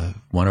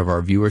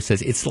our viewers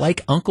says it's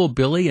like Uncle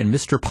Billy and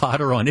Mr.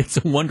 Potter on It's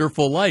a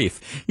Wonderful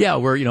Life. Yeah,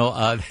 where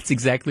that's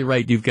exactly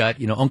right. You've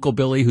got Uncle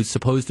Billy who's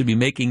supposed to be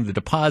making the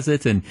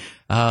deposit, and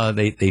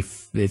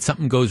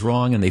something goes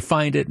wrong, and they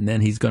find it, and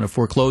then he's going to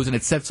foreclose, and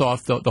it sets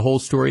off the whole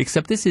story.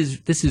 Except this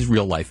is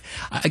real life.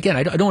 Again,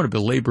 I don't want to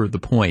belabor the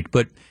point,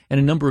 and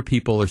a number of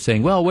people are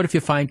saying, well, what if you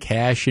find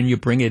cash and you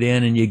bring it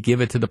in and you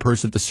give it to the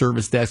person at the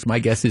service desk? My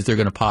guess is they're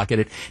going to pocket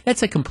it.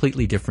 That's a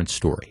completely different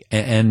story,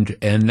 and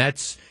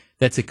that's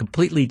a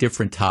completely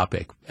different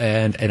topic.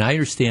 And I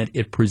understand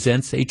it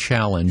presents a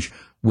challenge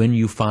when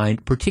you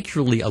find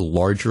particularly a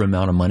larger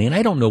amount of money. And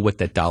I don't know what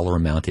that dollar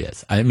amount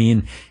is. I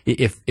mean,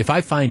 if I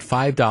find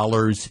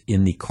 $5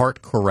 in the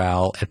cart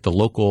corral at the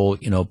local,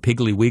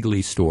 Piggly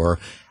Wiggly store,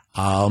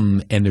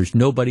 and there's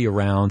nobody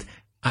around,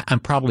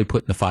 I'm probably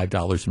putting the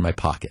 $5 in my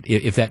pocket.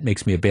 If that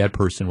makes me a bad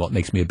person, well, it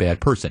makes me a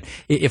bad person.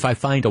 If I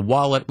find a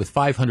wallet with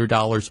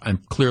 $500,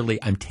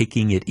 I'm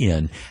taking it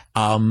in,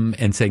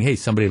 and saying, hey,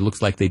 somebody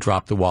looks like they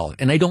dropped the wallet.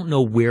 And I don't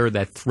know where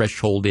that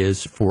threshold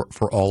is for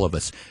all of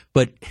us.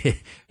 But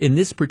in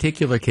this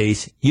particular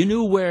case, you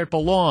knew where it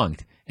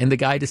belonged, and the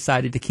guy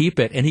decided to keep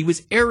it, and he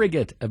was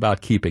arrogant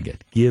about keeping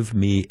it. Give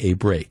me a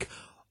break.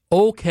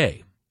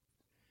 Okay.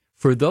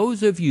 For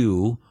those of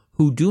you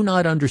who do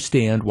not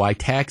understand why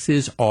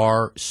taxes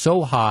are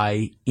so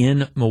high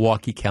in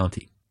Milwaukee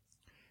County,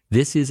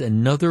 this is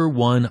another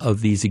one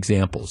of these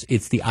examples.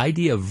 It's the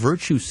idea of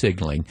virtue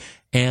signaling,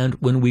 and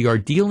when we are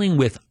dealing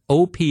with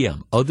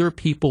OPM, other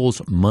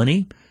people's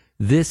money,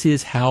 this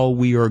is how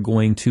we are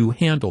going to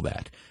handle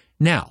that.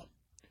 Now,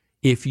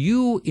 if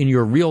you, in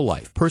your real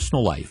life,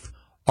 personal life,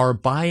 are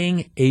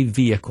buying a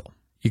vehicle,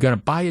 you're going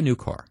to buy a new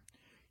car,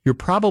 you're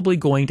probably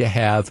going to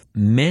have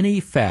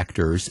many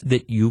factors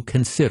that you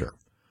consider.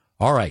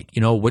 All right,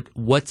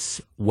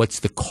 what's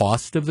the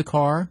cost of the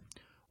car?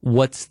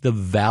 What's the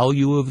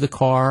value of the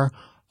car?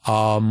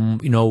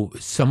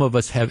 Some of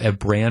us have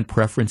brand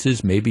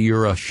preferences. Maybe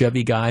you're a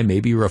Chevy guy,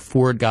 maybe you're a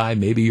Ford guy,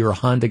 maybe you're a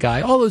Honda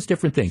guy, all those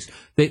different things.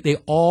 They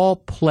all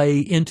play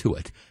into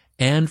it.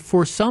 And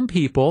for some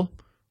people,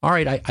 all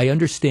right, I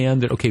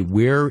understand that, okay,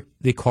 where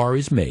the car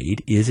is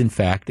made is, in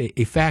fact,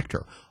 a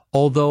factor.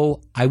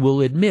 Although I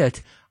will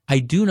admit, I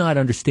do not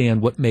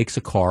understand what makes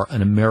a car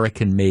an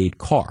American-made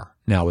car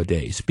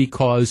nowadays,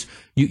 because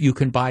you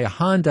can buy a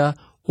Honda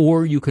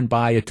or you can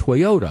buy a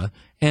Toyota,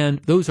 and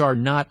those are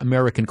not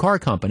American car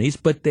companies,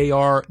 but they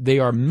are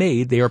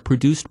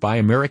produced by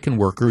American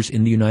workers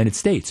in the United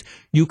States.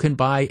 You can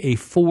buy a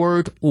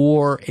Ford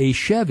or a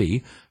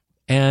Chevy,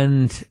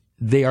 and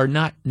they are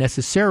not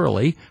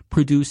necessarily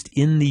produced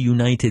in the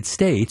United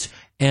States,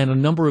 and a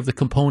number of the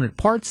component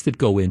parts that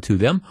go into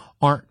them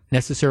aren't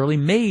necessarily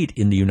made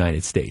in the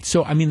United States.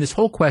 So, I mean, this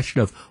whole question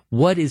of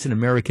what is an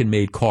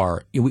American-made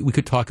car, we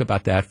could talk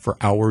about that for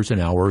hours and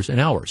hours and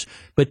hours.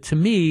 But to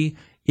me,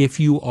 if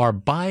you are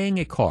buying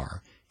a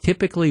car,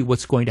 typically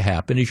what's going to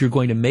happen is you're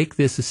going to make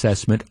this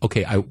assessment,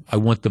 okay, I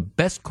want the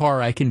best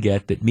car I can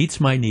get that meets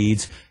my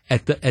needs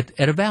at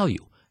a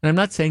value. And I'm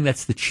not saying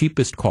that's the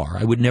cheapest car.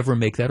 I would never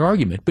make that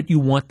argument, but you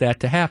want that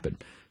to happen.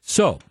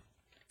 So,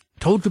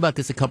 told you about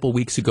this a couple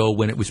weeks ago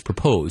when it was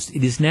proposed.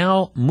 It is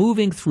now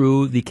moving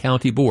through the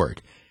county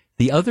board.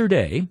 The other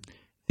day,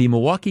 the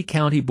Milwaukee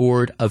County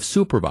Board of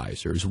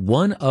Supervisors,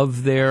 one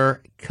of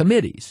their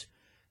committees,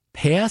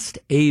 passed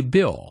a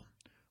bill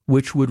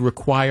which would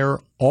require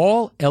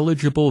all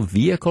eligible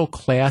vehicle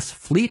class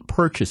fleet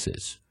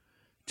purchases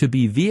to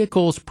be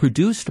vehicles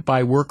produced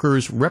by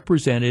workers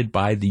represented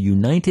by the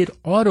United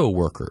Auto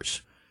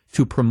Workers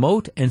to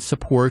promote and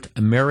support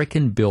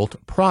American-built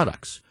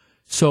products.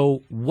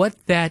 So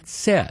what that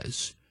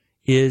says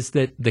is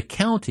that the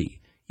county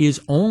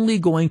is only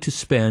going to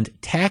spend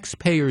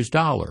taxpayers'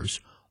 dollars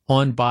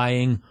on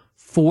buying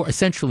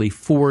essentially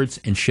Fords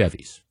and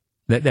Chevys.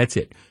 That's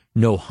it.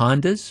 No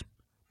Hondas,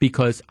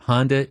 because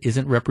Honda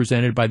isn't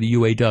represented by the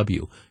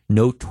UAW.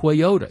 No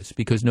Toyotas,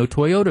 because no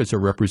Toyotas are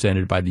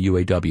represented by the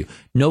UAW.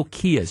 No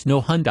Kias,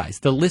 no Hyundais.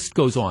 The list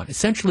goes on.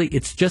 Essentially,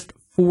 it's just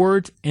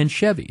Fords and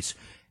Chevys.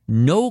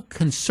 No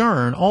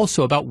concern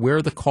also about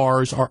where the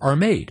cars are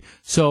made.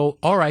 So,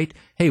 all right,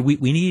 hey, we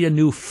need a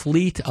new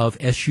fleet of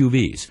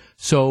SUVs.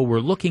 So we're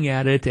looking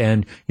at it,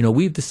 and,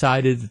 we've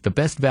decided that the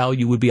best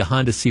value would be a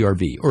Honda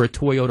CR-V or a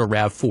Toyota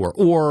RAV4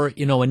 or, a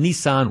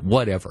Nissan,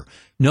 whatever.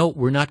 No,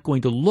 we're not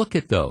going to look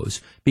at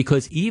those,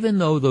 because even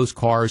though those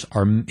cars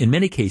are, in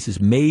many cases,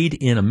 made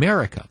in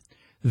America,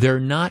 they're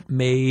not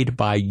made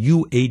by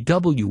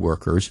UAW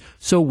workers,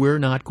 so we're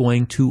not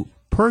going to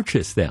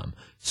purchase them.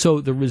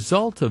 So the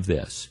result of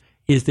this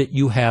is that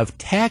you have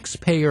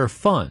taxpayer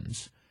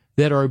funds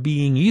that are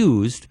being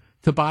used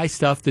to buy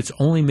stuff that's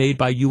only made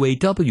by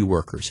UAW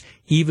workers,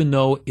 even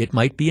though it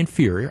might be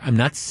inferior. I'm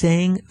not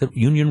saying that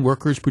union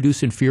workers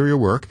produce inferior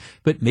work,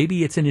 but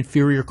maybe it's an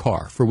inferior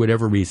car for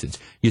whatever reasons.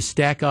 You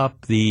stack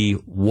up the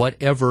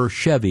whatever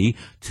Chevy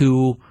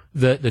to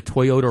the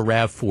Toyota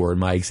RAV4 in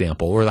my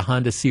example, or the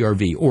Honda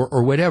CR-V,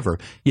 or whatever.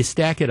 You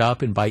stack it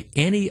up, and by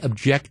any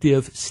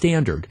objective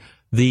standard,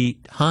 the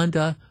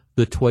Honda,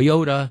 the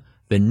Toyota,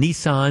 the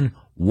Nissan,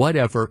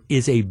 whatever,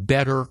 is a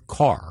better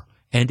car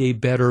and a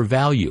better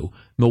value.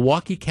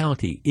 Milwaukee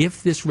County,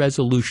 if this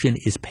resolution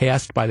is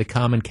passed by the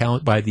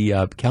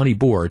county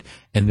board,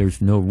 and there's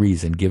no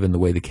reason, given the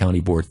way the county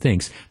board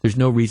thinks, there's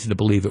no reason to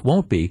believe it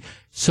won't be.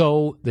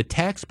 So the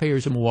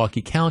taxpayers of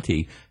Milwaukee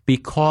County,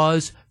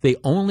 because they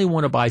only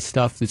want to buy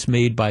stuff that's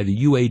made by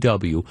the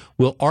UAW,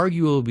 will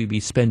arguably be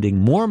spending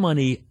more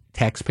money,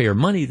 taxpayer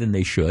money, than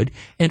they should,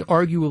 and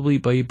arguably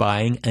by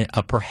buying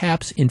a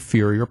perhaps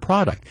inferior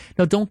product.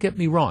 Now, don't get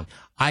me wrong.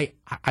 I'm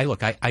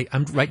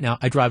right now,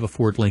 I drive a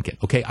Ford Lincoln.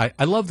 Okay.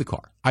 I love the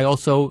car. I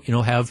also,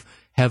 have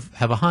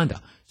a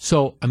Honda.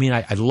 So, I mean,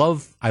 I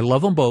love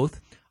them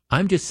both.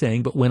 I'm just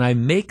saying, but when I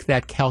make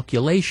that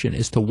calculation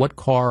as to what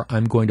car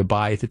I'm going to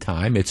buy at the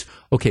time, it's,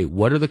 okay,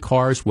 what are the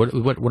cars? What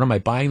am I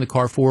buying the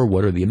car for?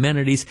 What are the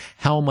amenities?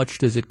 How much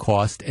does it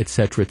cost? Et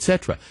cetera, et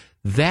cetera.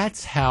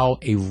 That's how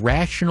a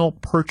rational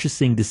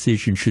purchasing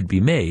decision should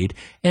be made.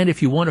 And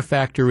if you want to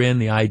factor in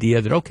the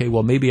idea that, okay,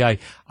 well, maybe I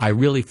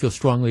really feel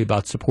strongly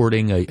about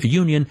supporting a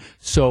union,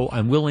 so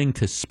I'm willing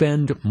to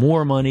spend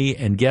more money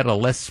and get a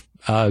less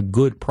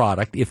good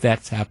product, if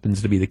that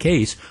happens to be the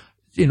case,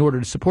 in order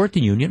to support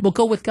the union, well,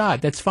 go with God.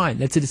 That's fine.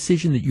 That's a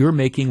decision that you're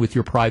making with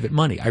your private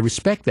money. I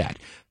respect that.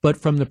 But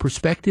from the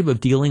perspective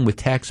of dealing with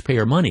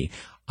taxpayer money,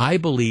 I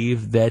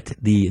believe that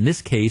in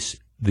this case,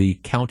 the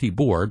county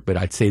board, but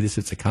I'd say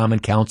it's a common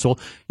council,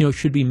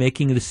 should be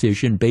making a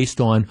decision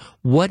based on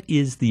what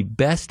is the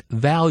best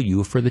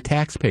value for the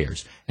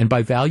taxpayers. And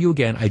by value,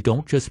 again, I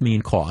don't just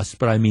mean cost,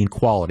 but I mean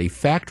quality.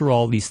 Factor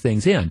all these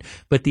things in.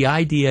 But the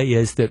idea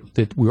is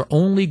that we're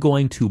only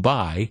going to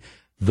buy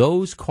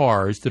those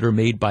cars that are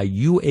made by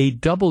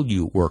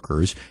UAW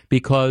workers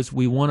because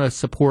we want to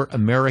support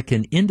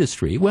American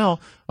industry.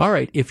 Well, all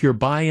right, if you're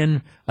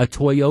buying a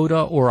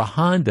Toyota or a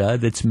Honda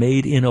that's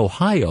made in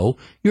Ohio,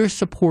 you're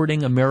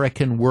supporting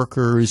American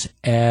workers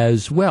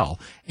as well.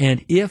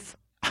 And if,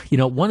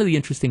 one of the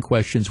interesting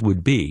questions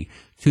would be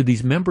to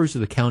these members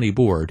of the county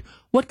board,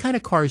 what kind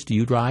of cars do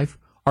you drive?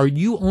 Are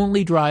you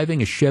only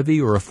driving a Chevy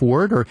or a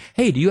Ford? Or,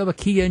 hey, do you have a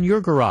Kia in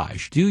your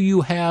garage? Do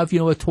you have, a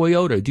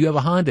Toyota? Do you have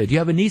a Honda? Do you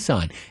have a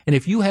Nissan? And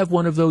if you have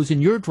one of those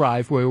in your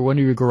driveway or one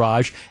in your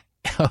garage,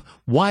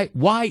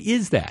 why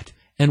is that?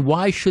 And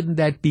why shouldn't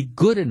that be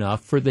good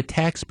enough for the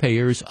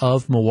taxpayers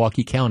of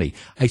Milwaukee County?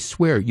 I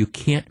swear, you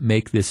can't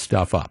make this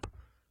stuff up.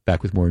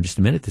 Back with more in just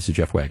a minute. This is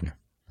Jeff Wagner.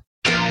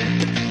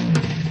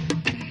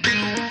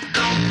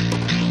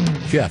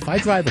 Jeff, I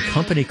drive a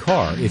company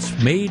car. It's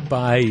made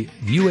by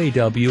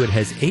UAW. It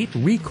has 8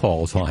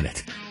 recalls on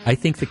it. I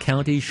think the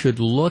county should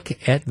look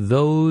at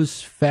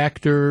those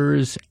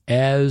factors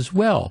as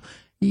well.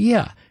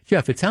 Yeah.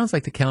 Jeff, it sounds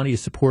like the county is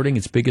supporting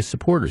its biggest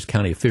supporters,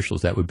 county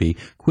officials, that would be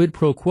quid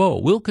pro quo.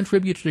 We'll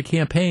contribute to the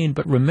campaign,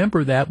 but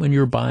remember that when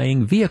you're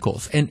buying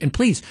vehicles. And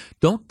please,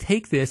 don't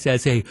take this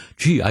as I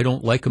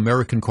don't like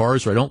American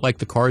cars, or I don't like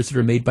the cars that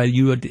are made by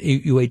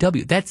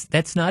UAW.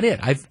 That's not it.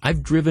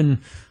 I've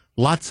driven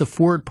lots of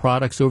Ford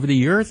products over the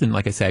years, and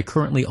like I say, I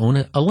currently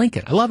own a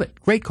Lincoln. I love it.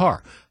 Great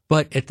car.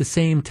 But at the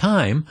same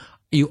time,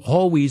 you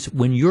always,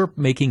 when you're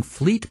making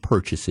fleet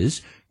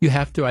purchases, you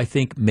have to, I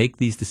think, make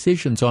these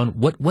decisions on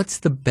what's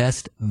the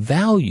best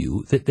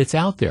value that's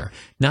out there.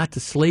 Not to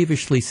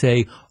slavishly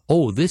say,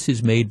 oh, this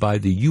is made by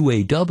the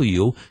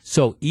UAW,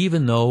 so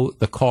even though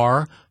the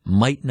car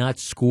might not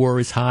score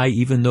as high,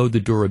 even though the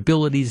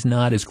durability is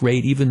not as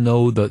great, even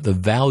though the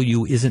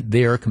value isn't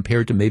there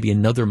compared to maybe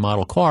another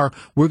model car,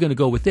 we're going to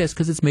go with this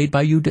because it's made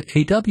by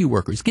UAW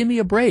workers. Give me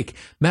a break.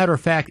 Matter of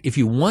fact, if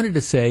you wanted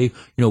to say,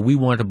 we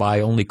want to buy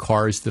only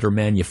cars that are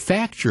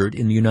manufactured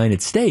in the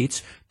United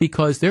States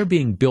because they're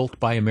being built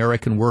by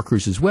American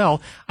workers as well,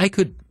 I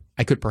could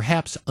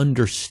perhaps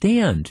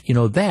understand,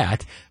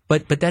 that,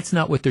 but that's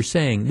not what they're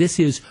saying. This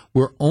is,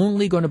 we're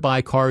only going to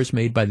buy cars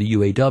made by the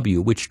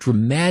UAW, which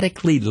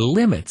dramatically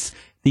limits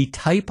the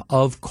type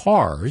of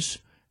cars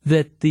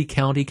that the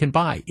county can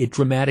buy. It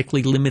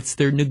dramatically limits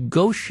their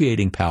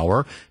negotiating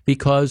power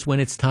because when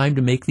it's time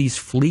to make these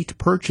fleet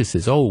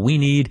purchases, we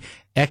need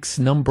X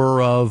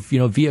number of,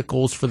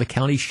 vehicles for the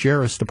county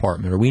sheriff's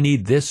department, or we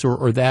need this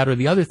or that or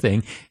the other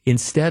thing,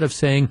 instead of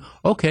saying,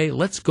 okay,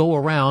 let's go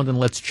around and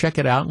let's check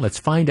it out and let's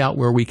find out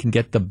where we can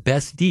get the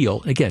best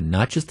deal. Again,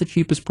 not just the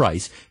cheapest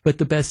price, but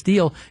the best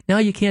deal. Now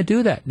you can't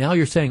do that. Now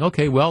you're saying,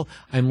 okay, well,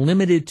 I'm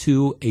limited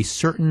to a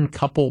certain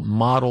couple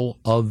model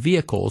of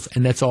vehicles,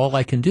 and that's all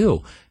I can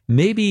do.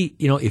 Maybe,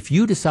 if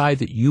you decide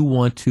that you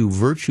want to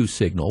virtue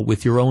signal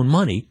with your own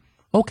money,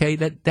 okay,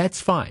 that's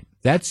fine.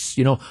 That's,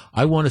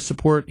 I want to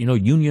support,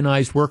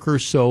 unionized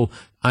workers, so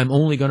I'm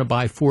only going to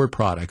buy Ford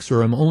products,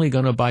 or I'm only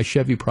going to buy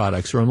Chevy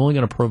products, or I'm only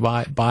going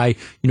to buy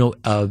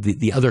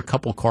the other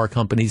couple car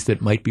companies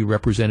that might be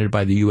represented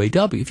by the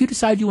UAW. If you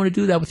decide you want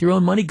to do that with your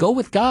own money, go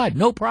with God,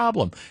 no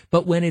problem.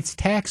 But when it's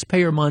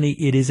taxpayer money,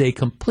 it is a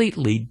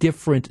completely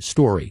different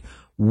story.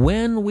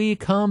 When we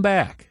come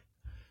back,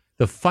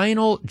 the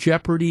final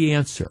Jeopardy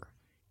answer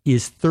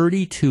is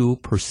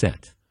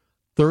 32%.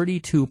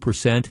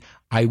 32%.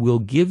 I will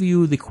give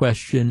you the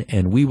question,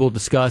 and we will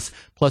discuss.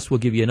 Plus, we'll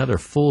give you another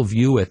full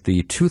view at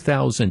the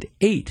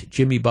 2008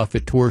 Jimmy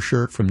Buffett tour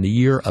shirt from the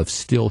Year of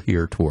Still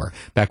Here tour.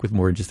 Back with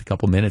more in just a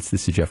couple minutes.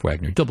 This is Jeff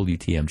Wagner,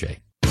 WTMJ.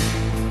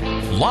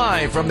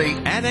 Live from the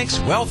Annex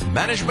Wealth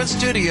Management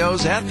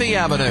Studios at the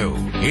Avenue,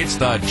 it's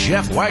the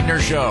Jeff Wagner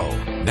Show.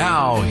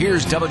 Now,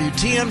 here's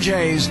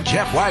WTMJ's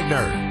Jeff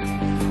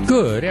Wagner.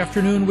 Good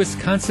afternoon,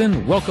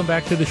 Wisconsin. Welcome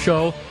back to the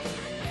show.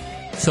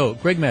 So,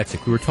 Greg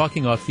Matzek, we were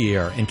talking off the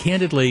air, and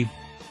candidly,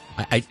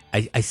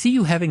 I see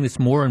you having this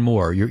more and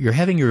more. You're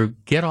having your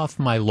get off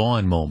my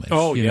lawn moments.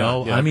 Oh, yeah,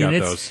 I mean, I've got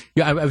it's. those.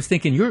 Yeah, I was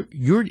thinking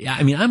you're.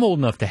 I mean, I'm old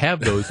enough to have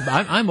those.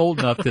 I'm old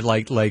enough to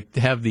like to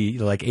have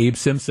the Abe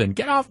Simpson,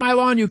 get off my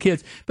lawn, you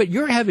kids. But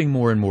you're having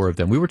more and more of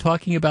them. We were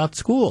talking about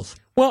schools.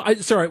 Well,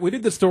 sorry, we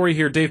did the story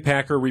here, Dave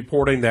Packer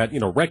reporting that,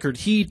 record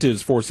heat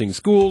is forcing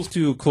schools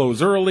to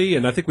close early.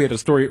 And I think we had a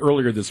story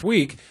earlier this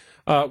week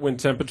when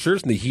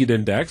temperatures and the heat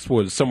index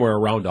was somewhere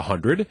around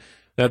 100,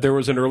 that there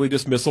was an early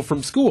dismissal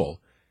from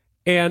school.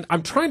 And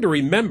I'm trying to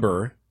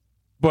remember,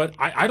 but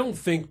I don't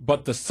think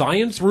but the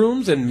science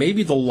rooms and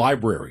maybe the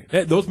library.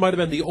 Those might have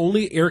been the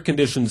only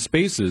air-conditioned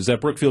spaces at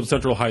Brookfield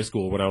Central High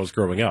School when I was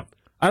growing up.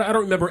 I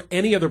don't remember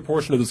any other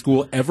portion of the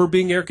school ever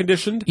being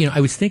air-conditioned. I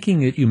was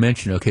thinking that you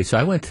mentioned, okay, so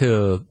I went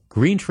to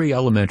Green Tree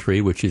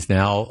Elementary, which is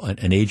now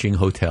an aging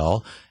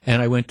hotel,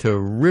 and I went to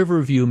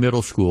Riverview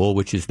Middle School,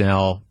 which is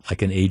now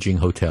like an aging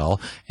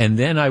hotel, and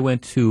then I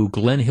went to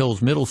Glen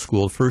Hills Middle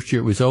School, first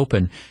year it was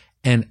open,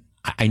 and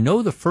I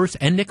know the first,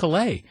 and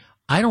Nicolay.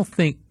 I don't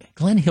think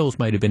Glen Hills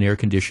might have been air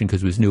conditioned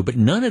because it was new, but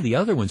none of the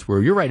other ones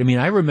were. You're right. I mean,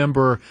 I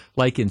remember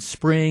like in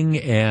spring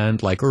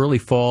and like early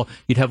fall,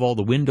 you'd have all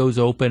the windows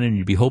open and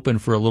you'd be hoping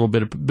for a little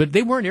bit but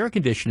they weren't air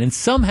conditioned. And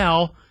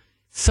somehow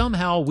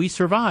we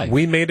survived.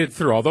 We made it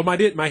through, although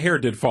my hair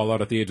did fall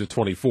out at the age of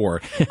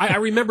 24. I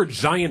remember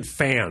giant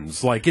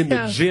fans like in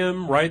the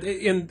gym, right?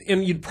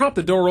 And you'd prop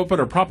the door open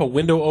or prop a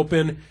window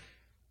open.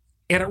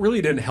 And it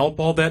really didn't help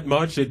all that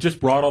much. It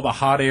just brought all the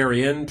hot air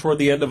in toward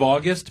the end of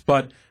August.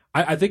 But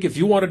I think if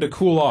you wanted to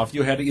cool off,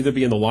 you had to either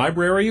be in the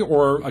library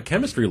or a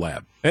chemistry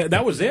lab.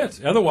 That was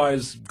it.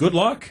 Otherwise, good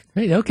luck.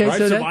 Right, okay, right?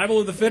 So survival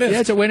of the fittest.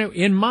 Yeah, so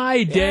in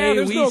my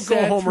day, we no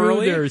sat go home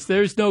through. early.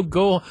 There's no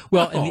go.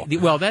 Well,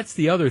 well, that's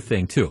the other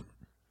thing too.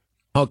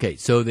 Okay,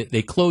 so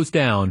they closed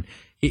down.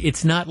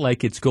 It's not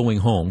like it's going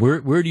home.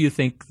 Where do you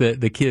think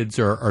the kids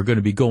are going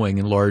to be going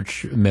in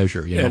large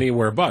measure? You know?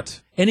 Anywhere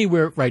but.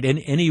 Anywhere, right?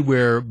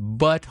 Anywhere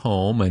but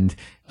home. And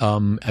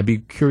I'd be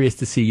curious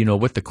to see,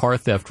 what the car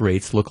theft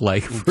rates look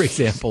like, for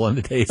example, on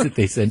the days that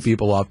they send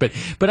people off. But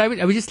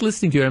I was just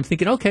listening to it. I'm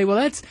thinking, okay, well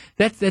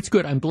that's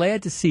good. I'm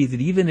glad to see that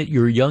even at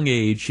your young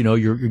age,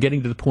 you're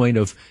getting to the point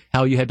of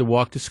how you had to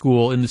walk to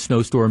school in the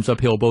snowstorms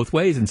uphill both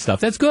ways and stuff.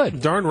 That's good.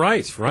 Darn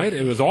right.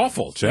 It was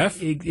awful,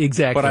 Jeff.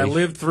 Exactly. But I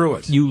lived through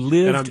it. You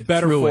lived and I'm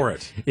better through for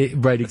it.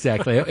 Right.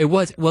 Exactly. It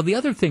was. Well, the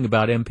other thing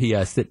about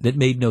MPS that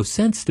made no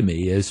sense to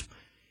me is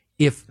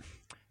if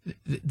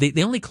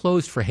they only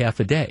closed for half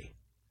a day.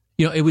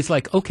 It was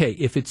like, okay,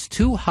 if it's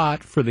too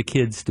hot for the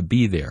kids to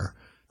be there,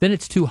 then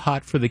it's too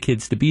hot for the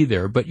kids to be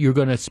there, but you're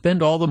going to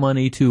spend all the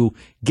money to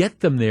get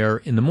them there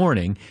in the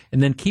morning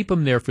and then keep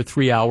them there for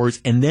 3 hours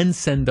and then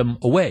send them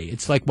away.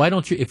 It's like, why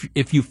don't you,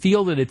 if you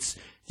feel that it's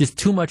just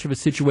too much of a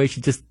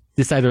situation, just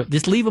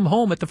leave them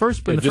home at the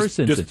first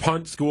instance. Just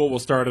punt school. We'll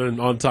start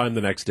on time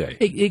the next day.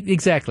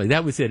 Exactly.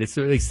 That was it. It's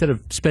instead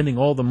of spending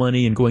all the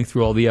money and going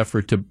through all the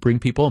effort to bring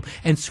people home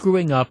and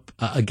screwing up,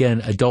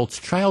 again, adults'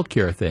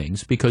 childcare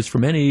things, because for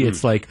many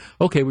it's like,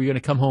 okay, we're going to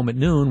come home at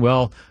noon.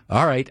 Well,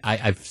 all right,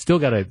 I've still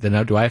got to,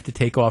 now do I have to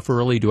take off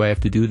early? Do I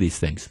have to do these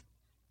things?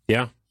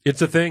 Yeah,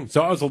 it's a thing.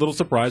 So I was a little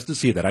surprised to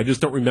see that. I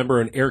just don't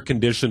remember an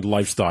air-conditioned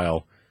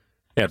lifestyle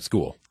at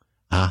school.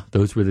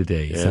 Those were the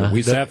days. Yeah,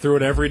 we sat through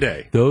it every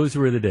day. Those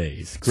were the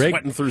days.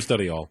 Sweating through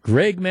study hall.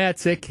 Greg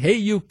Matzik, hey,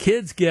 you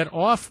kids, get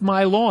off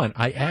my lawn.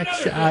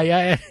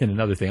 And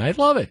another thing, I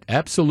love it.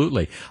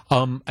 Absolutely.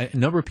 A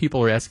number of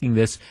people are asking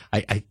this.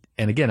 I'm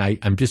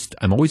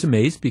always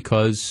amazed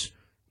because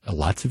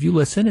lots of you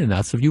listen and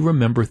lots of you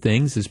remember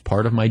things as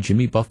part of my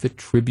Jimmy Buffett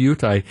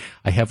tribute. I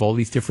have all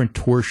these different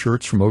tour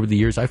shirts from over the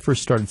years. I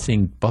first started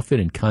seeing Buffett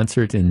in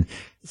concert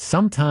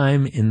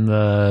sometime in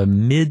the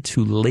mid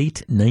to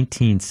late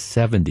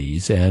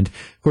 1970s, and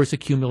of course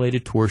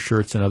accumulated tour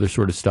shirts and other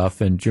sort of stuff.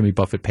 And Jimmy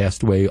Buffett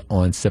passed away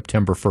on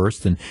September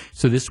 1st. And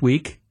so this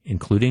week,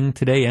 including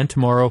today and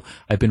tomorrow,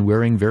 I've been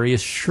wearing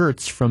various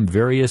shirts from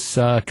various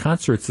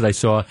concerts that I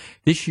saw.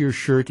 This year's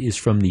shirt is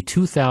from the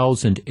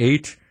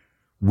 2008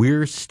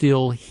 We're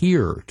Still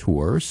Here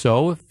tour.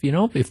 So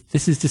if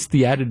this is just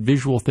the added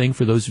visual thing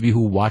for those of you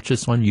who watch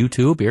us on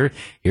YouTube,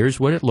 here's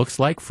what it looks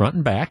like front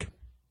and back.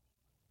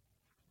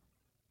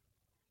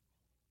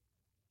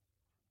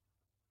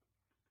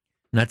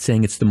 I'm not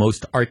saying it's the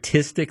most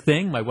artistic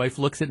thing. My wife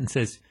looks at it and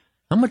says,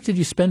 how much did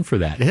you spend for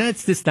that? And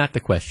that's just not the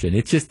question.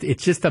 It's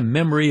just a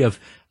memory of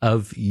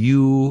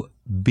you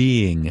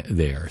being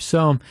there.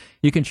 So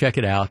you can check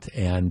it out.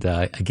 And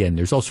again,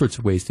 there's all sorts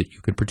of ways that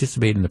you can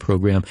participate in the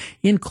program,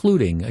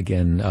 including,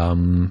 again,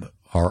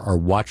 our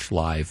Watch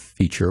Live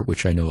feature,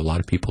 which I know a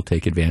lot of people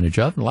take advantage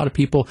of. And a lot of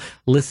people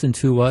listen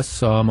to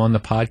us on the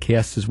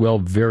podcast as well.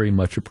 Very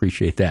much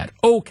appreciate that.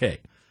 Okay,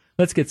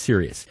 let's get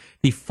serious.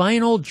 The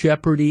final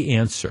Jeopardy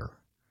answer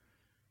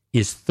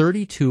is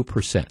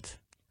 32%.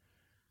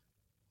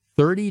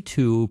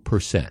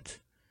 32%.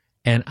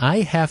 And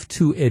I have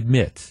to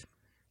admit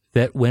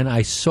that when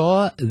I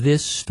saw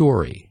this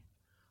story,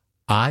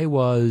 I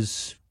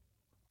was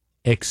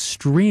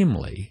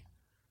extremely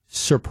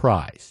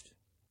surprised.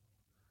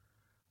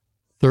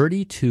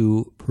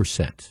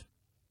 32%.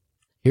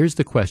 Here's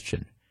the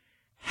question.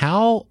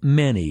 How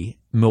many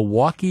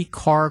Milwaukee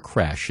car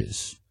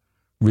crashes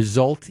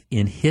result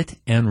in hit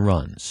and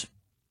runs?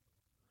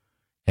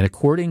 And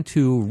according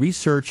to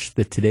research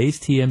that today's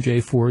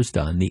TMJ4 has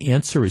done, the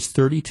answer is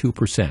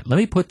 32%. Let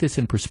me put this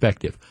in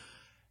perspective.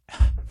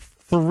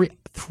 A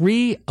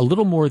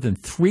little more than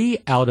 3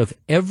 out of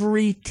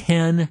every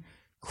 10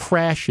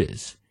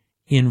 crashes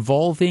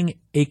involving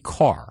a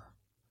car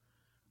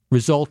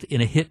result in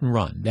a hit and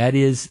run. That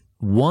is,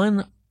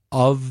 one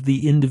of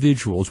the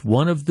individuals,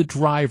 one of the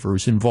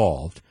drivers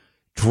involved,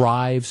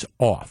 drives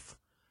off.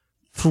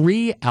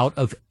 3 out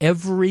of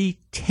every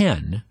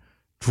 10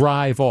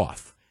 drive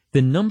off.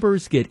 The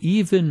numbers get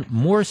even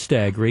more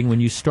staggering when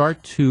you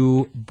start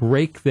to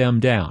break them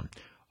down.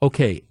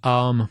 Okay,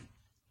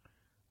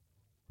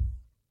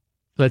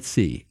 let's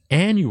see.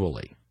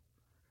 Annually,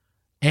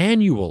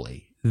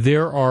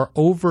 there are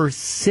over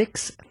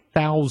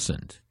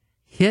 6,000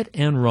 hit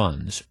and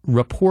runs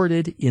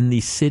reported in the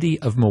city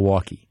of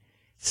Milwaukee.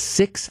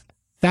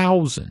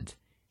 6,000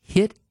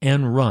 hit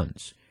and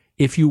runs.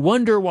 If you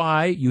wonder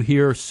why you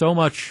hear so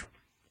much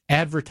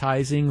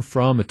advertising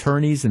from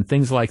attorneys and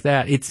things like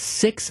that, it's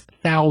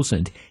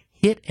 6,000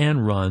 hit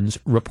and runs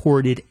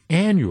reported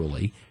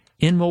annually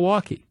in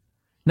Milwaukee.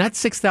 Not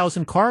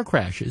 6,000 car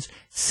crashes,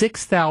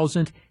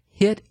 6,000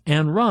 hit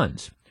and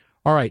runs.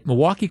 All right,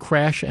 Milwaukee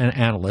Crash and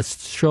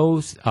Analysts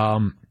shows,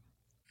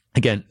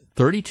 again,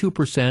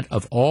 32%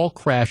 of all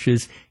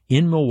crashes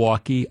in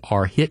Milwaukee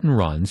are hit and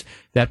runs.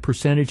 That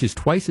percentage is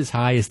twice as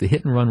high as the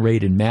hit and run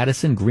rate in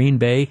Madison, Green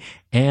Bay,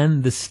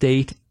 and the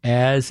state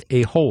as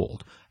a whole.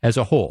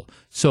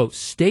 So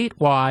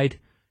statewide,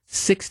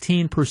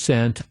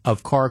 16%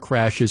 of car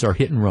crashes are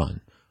hit and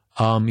run.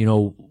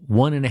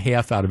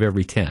 1.5 out of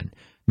every 10.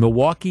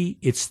 Milwaukee,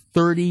 it's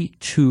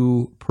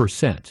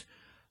 32%.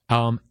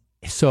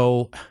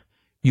 So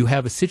you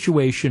have a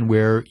situation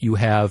where you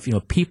have,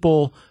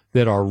 people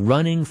that are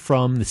running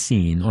from the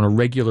scene on a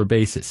regular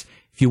basis.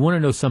 If you want to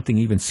know something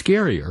even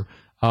scarier,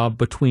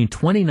 between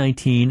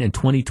 2019 and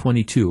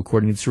 2022,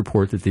 according to this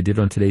report that they did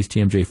on today's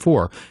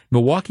TMJ4,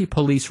 Milwaukee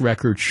police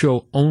records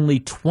show only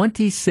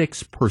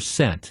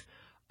 26%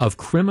 of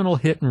criminal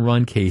hit and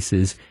run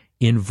cases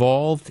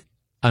involved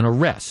an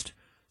arrest.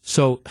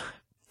 So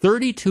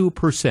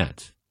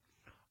 32%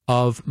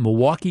 of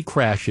Milwaukee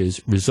crashes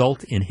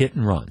result in hit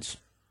and runs.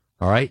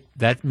 All right.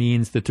 That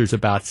means that there's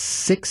about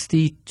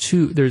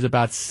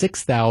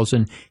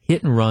 6,000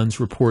 hit and runs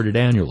reported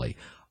annually.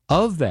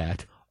 Of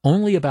that,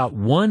 only about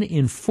 1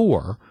 in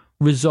 4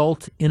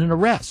 result in an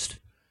arrest.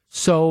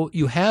 So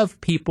you have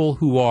people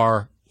who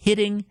are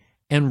hitting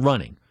and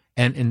running.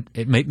 And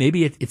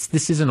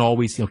this isn't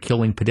always,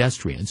 killing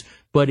pedestrians,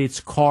 but it's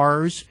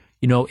cars,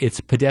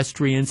 it's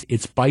pedestrians,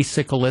 it's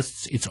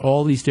bicyclists, it's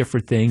all these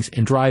different things,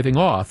 and driving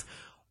off.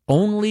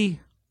 Only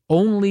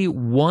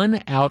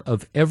 1 out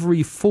of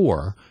every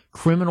 4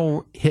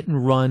 criminal hit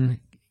and run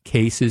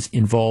cases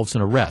involves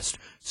an arrest.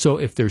 So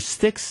if there's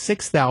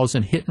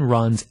 6,000 hit and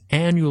runs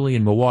annually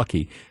in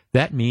Milwaukee,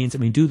 that means,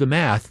 do the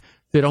math,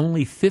 that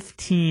only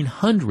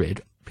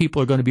 1,500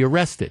 people are going to be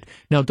arrested.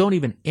 Now, don't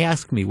even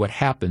ask me what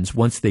happens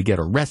once they get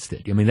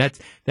arrested.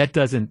 That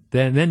doesn't,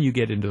 then you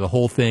get into the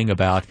whole thing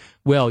about,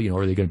 are they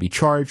going to be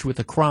charged with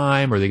a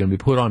crime? Are they going to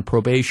be put on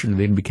probation? Are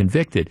they going to be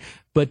convicted?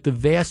 But the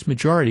vast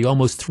majority,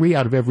 almost 3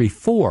 out of every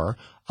 4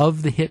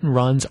 of the hit and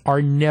runs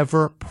are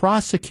never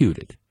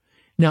prosecuted.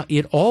 Now,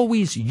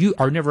 you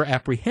are never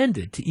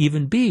apprehended to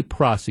even be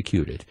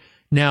prosecuted.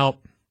 Now,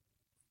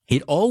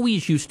 it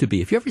always used to be,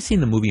 have you ever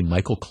seen the movie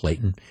Michael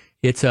Clayton?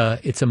 It's a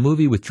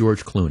movie with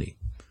George Clooney.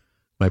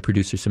 My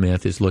producer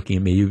Samantha is looking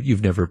at me.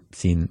 You've never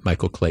seen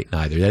Michael Clayton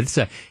either.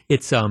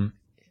 It's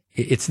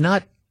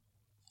not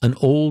an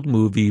old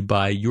movie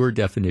by your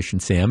definition,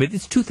 Sam.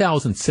 It's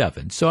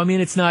 2007. So,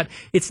 it's not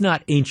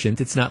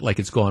ancient. It's not like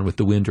it's Gone with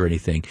the Wind or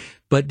anything.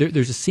 But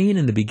there's a scene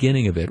in the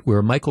beginning of it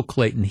where Michael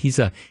Clayton, he's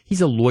a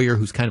lawyer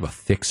who's kind of a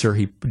fixer.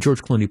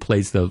 George Clooney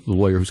plays the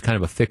lawyer who's kind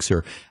of a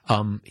fixer.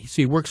 So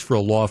he works for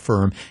a law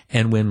firm,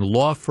 and when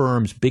law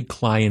firms' big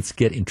clients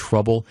get in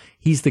trouble,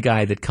 he's the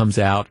guy that comes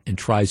out and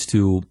tries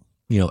to,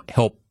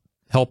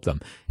 help them.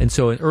 And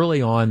so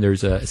early on,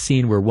 there's a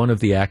scene where one of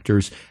the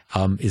actors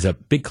is a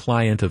big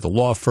client of the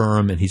law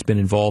firm, and he's been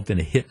involved in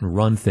a hit and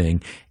run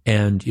thing.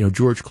 And,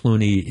 George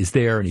Clooney is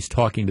there, and he's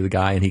talking to the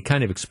guy, and he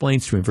kind of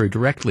explains to him very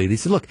directly. He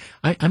said, look,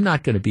 I'm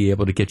not going to be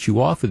able to get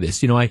you off of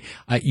this.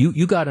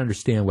 You got to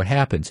understand what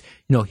happens.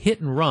 Hit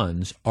and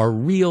runs are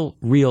real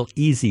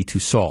easy to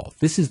solve.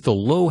 This is the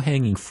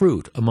low-hanging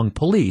fruit among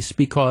police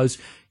because,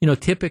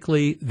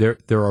 typically there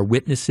are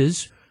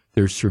witnesses.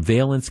 There's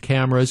surveillance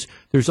cameras.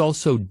 There's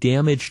also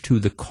damage to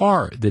the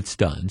car that's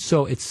done.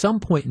 So at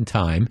some point in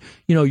time,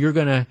 you're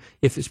going to,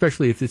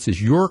 especially if this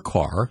is your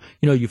car,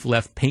 you've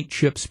left paint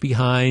chips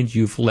behind,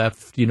 you've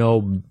left,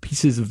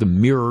 pieces of the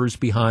mirrors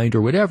behind or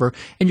whatever,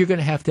 and you're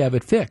going to have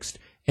it fixed.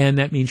 And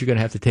that means you're going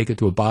to have to take it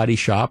to a body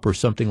shop or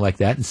something like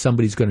that, and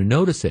somebody's going to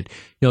notice it.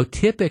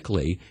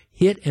 Typically,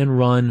 hit and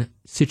run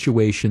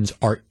situations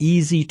are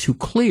easy to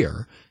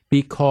clear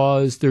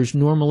because there's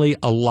normally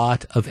a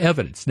lot of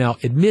evidence. Now,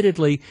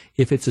 admittedly,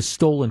 if it's a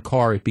stolen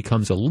car, it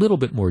becomes a little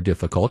bit more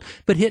difficult.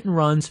 But hit and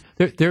runs,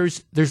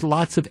 there's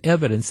lots of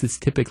evidence that's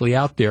typically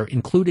out there,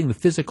 including the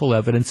physical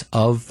evidence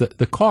of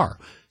the car.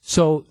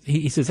 So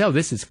he says,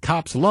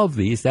 cops love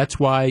these. That's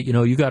why,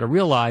 you got to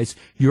realize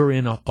you're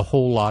in a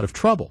whole lot of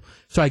trouble.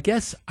 So I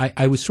guess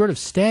I was sort of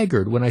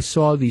staggered when I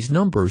saw these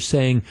numbers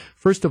saying,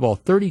 first of all,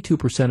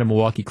 32% of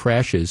Milwaukee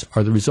crashes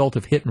are the result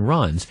of hit and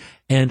runs.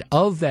 And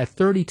of that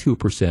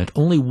 32%,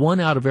 only 1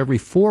 out of every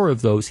 4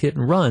 of those hit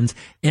and runs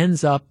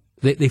ends up,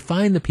 they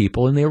find the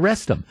people and they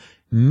arrest them.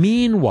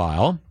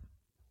 Meanwhile,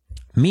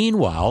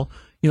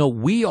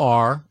 we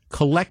are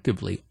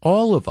collectively,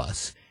 all of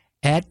us,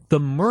 at the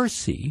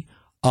mercy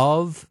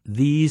of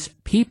these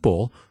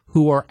people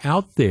who are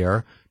out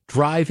there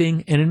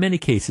driving, and in many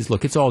cases,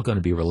 look, it's all going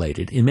to be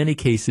related. In many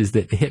cases,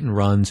 the hit and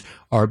runs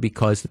are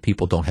because the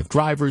people don't have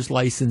driver's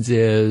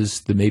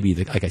licenses. Maybe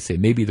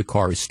the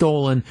car is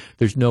stolen.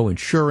 There's no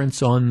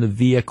insurance on the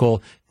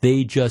vehicle.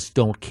 They just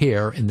don't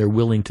care, and they're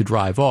willing to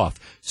drive off.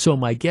 So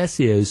my guess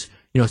is,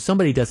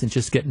 somebody doesn't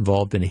just get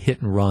involved in a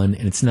hit and run,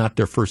 and it's not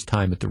their first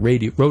time at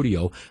the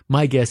rodeo.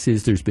 My guess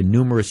is there's been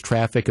numerous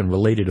traffic and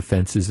related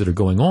offenses that are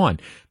going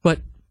on. But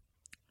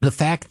the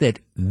fact that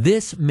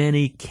this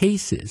many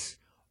cases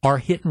are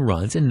hit and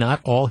runs, and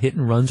not all hit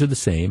and runs are the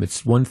same.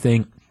 It's one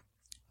thing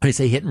When I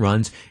say hit and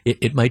runs,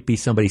 it might be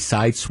somebody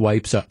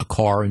sideswipes a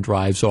car and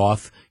drives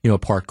off, a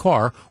parked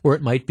car, or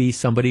it might be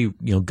somebody,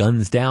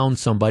 guns down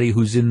somebody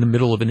who's in the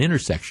middle of an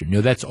intersection.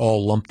 That's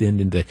all lumped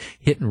into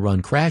hit and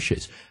run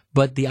crashes.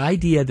 But the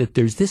idea that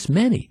there's this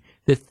many,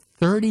 that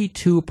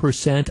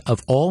 32%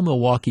 of all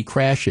Milwaukee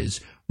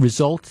crashes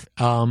result,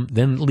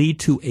 then lead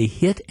to a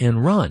hit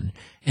and run,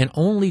 and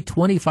only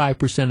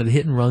 25% of the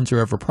hit and runs are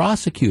ever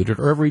prosecuted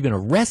or ever even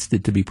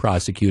arrested to be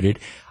prosecuted,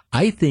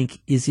 I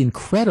think is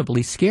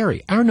incredibly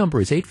scary. Our number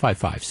is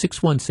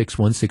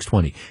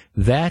 855-616-1620.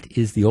 That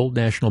is the Old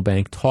National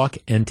Bank talk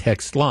and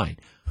text line.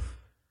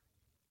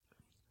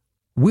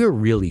 We're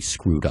really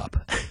screwed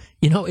up.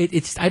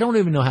 It's I don't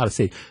even know how to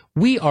say it.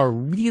 We are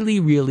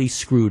really, really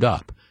screwed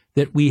up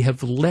that we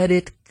have let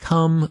it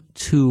come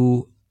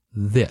to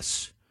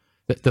this.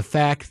 The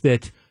fact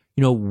that,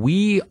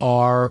 we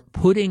are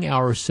putting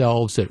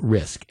ourselves at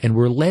risk and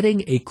we're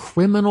letting a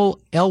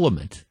criminal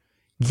element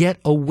get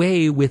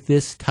away with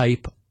this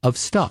type of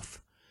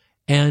stuff.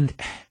 And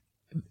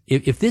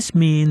if this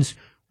means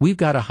we've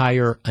got to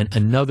hire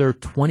another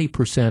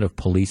 20% of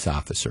police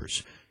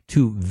officers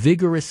to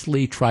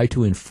vigorously try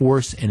to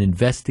enforce and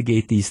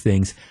investigate these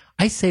things,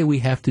 I say we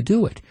have to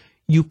do it.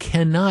 You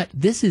cannot,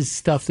 this is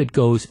stuff that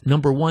goes,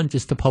 number one,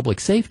 just to public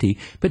safety,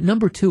 but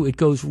number two, it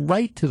goes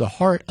right to the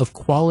heart of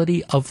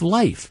quality of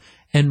life.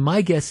 And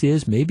my guess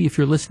is, maybe if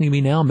you're listening to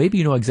me now, maybe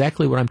you know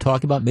exactly what I'm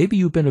talking about. Maybe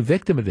you've been a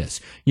victim of this.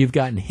 You've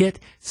gotten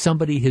hit,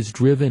 somebody has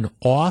driven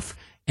off,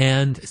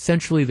 and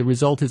essentially the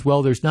result is,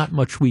 well, there's not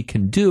much we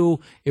can do,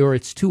 or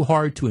it's too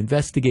hard to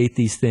investigate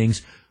these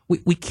things.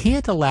 We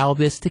can't allow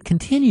this to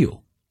continue,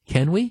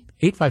 can we?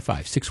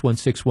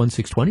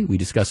 855-616-1620. We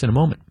discuss in a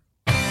moment.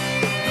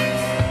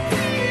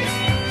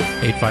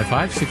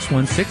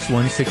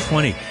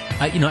 855-616-1620.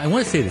 I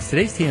want to say this.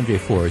 Today's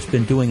TMJ4 has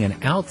been doing an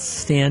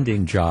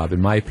outstanding job, in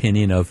my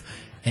opinion, of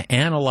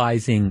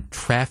analyzing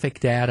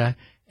traffic data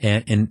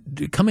and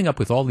coming up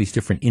with all these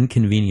different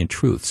inconvenient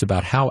truths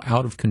about how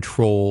out of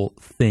control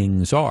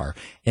things are.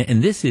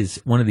 And this is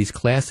one of these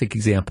classic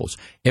examples.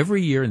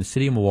 Every year in the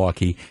city of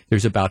Milwaukee,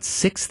 there's about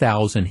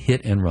 6,000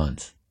 hit and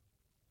runs.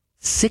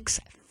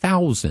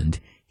 6,000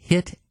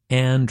 hit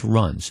and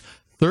runs.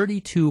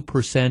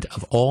 32%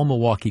 of all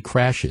Milwaukee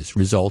crashes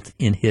result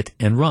in hit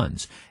and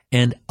runs.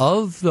 And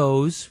of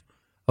those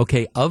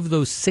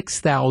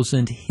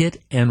 6,000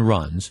 hit and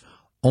runs,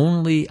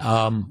 only,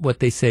 what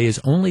they say is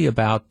only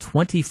about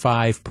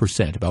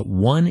 25%, about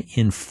 1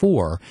 in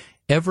 4,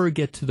 ever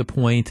get to the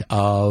point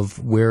of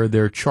where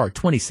they're charged,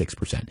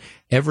 26%,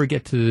 ever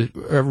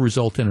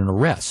result in an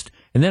arrest.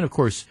 And then, of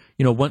course,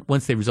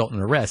 once they result in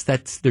an arrest,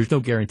 there's no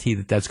guarantee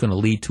that that's going to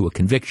lead to a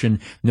conviction,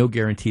 no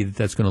guarantee that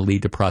that's going to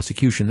lead to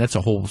prosecution. That's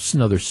a whole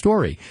another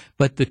story.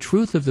 But the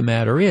truth of the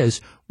matter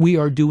is, we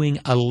are doing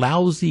a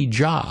lousy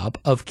job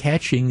of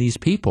catching these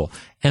people.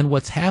 And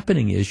what's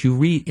happening is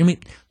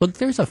look,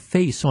 there's a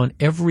face on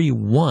every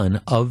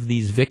one of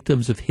these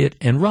victims of hit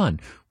and run.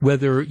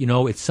 Whether,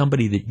 it's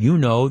somebody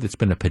that that's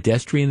been a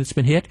pedestrian that's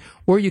been hit,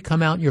 or you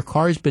come out and your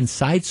car's been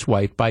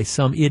sideswiped by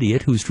some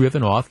idiot who's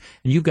driven off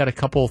and you've got a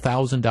couple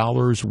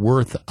 $1,000s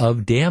worth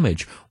of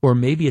damage. Or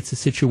maybe it's a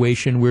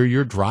situation where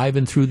you're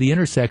driving through the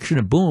intersection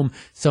and boom,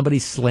 somebody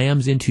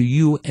slams into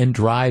you and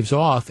drives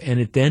off, and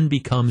it then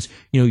becomes,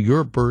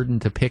 your burden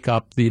to pick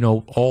up,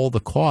 all the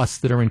costs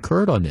that are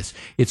incurred on this.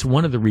 It's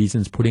one of the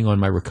reasons, putting on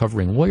my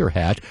recovering lawyer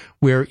hat,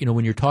 where,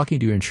 when you're talking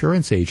to your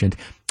insurance agent,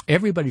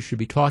 everybody should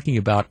be talking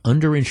about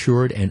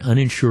underinsured and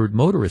uninsured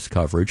motorist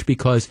coverage,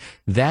 because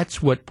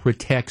that's what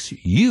protects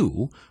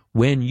you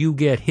when you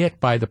get hit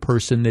by the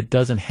person that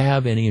doesn't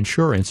have any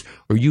insurance,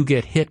 or you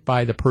get hit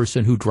by the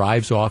person who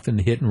drives off in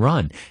the hit and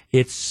run.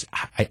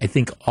 I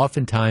think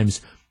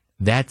oftentimes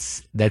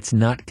that's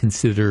not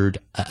considered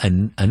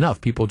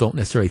enough. People don't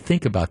necessarily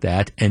think about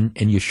that, and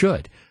you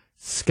should.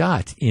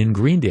 Scott in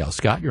Greendale.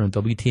 Scott, you're on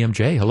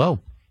WTMJ. Hello.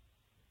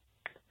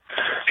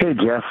 Hey,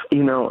 Jeff.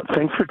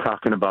 Thanks for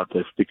talking about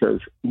this,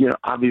 because,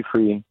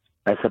 obviously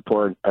I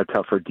support a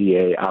tougher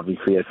DA.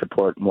 Obviously I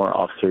support more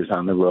officers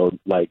on the road,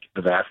 like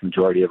the vast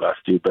majority of us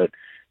do. But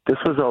this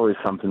was always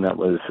something that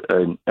was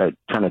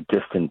kind of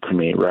distant to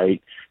me,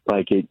 right?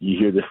 Like you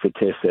hear the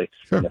statistics,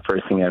 sure, and the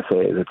first thing I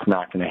say is it's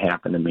not going to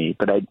happen to me.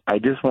 But I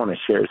just want to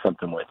share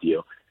something with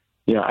you.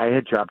 I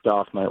had dropped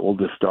off my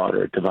oldest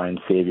daughter at Divine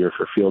Savior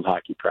for field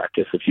hockey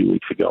practice a few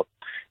weeks ago,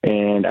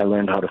 and I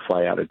learned how to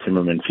fly out of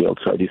Timmerman Field.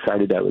 So I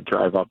decided I would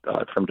drive up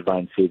from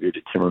Divine Savior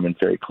to Timmerman,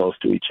 very close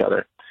to each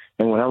other.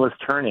 And when I was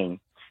turning,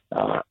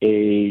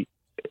 a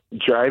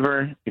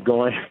driver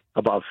going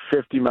about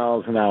 50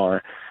 miles an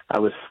hour, I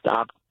was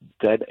stopped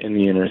dead in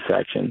the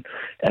intersection.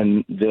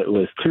 And there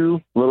was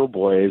two little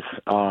boys,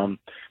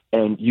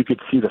 and you could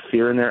see the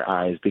fear in their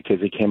eyes, because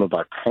they came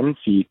about 10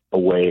 feet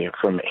away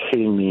from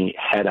hitting me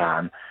head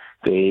on.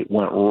 They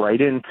went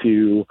right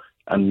into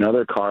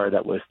another car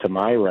that was to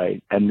my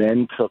right, and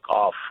then took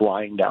off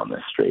flying down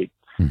the street.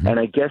 Mm-hmm. And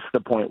I guess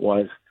the point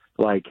was,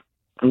 like,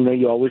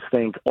 you always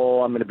think,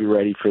 oh, I'm going to be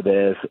ready for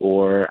this,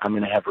 or I'm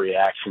going to have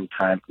reaction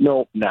time.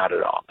 No, not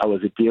at all. I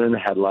was a deer in the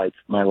headlights.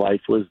 My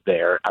life was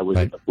there. I was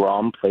in the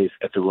wrong place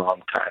at the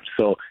wrong time.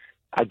 So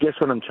I guess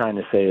what I'm trying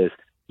to say is,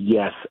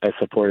 yes, I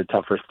support a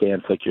tougher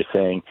stance like you're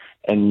saying,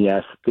 and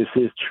yes, this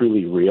is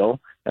truly real,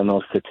 and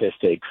those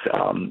statistics,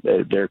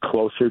 they're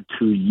closer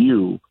to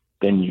you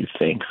than you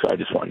think. So I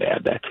just wanted to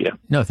add that to you.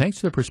 No, thanks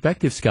for the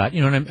perspective, Scott.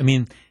 You know, and I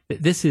mean,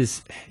 this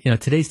is, you know,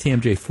 today's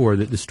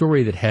TMJ4, the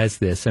story that has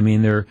this, I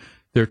mean,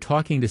 they're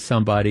talking to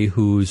somebody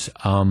whose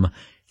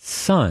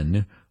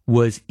son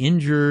was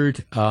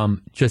injured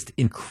just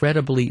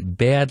incredibly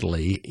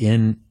badly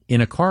in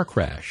a car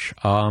crash,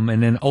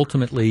 and then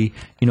ultimately,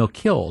 you know,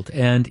 killed.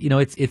 And, you know,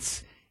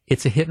 it's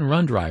a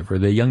hit-and-run driver.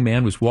 The young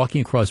man was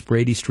walking across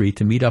Brady Street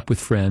to meet up with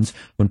friends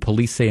when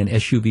police say an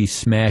SUV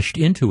smashed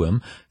into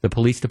him. The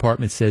police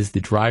department says the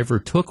driver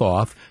took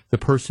off. The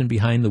person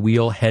behind the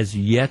wheel has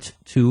yet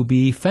to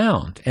be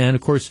found. And,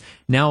 of course,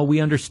 now we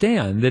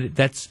understand that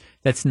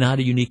that's not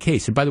a unique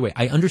case. And by the way,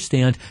 I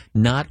understand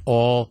not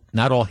all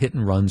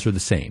hit-and-runs are the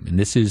same. And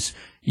this is,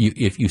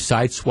 if you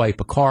sideswipe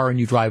a car and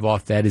you drive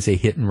off, that is a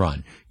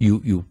hit-and-run.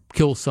 You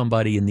kill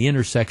somebody in the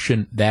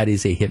intersection, that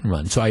is a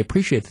hit-and-run. So I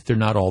appreciate that they're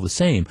not all the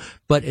same.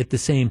 But at the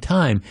same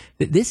time,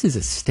 this is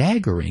a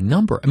staggering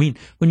number. I mean,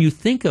 when you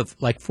think of,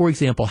 like, for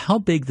example, how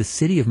big the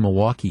city of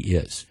Milwaukee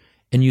is,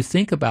 and you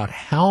think about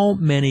how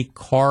many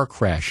car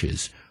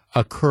crashes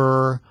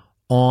occur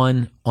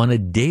on a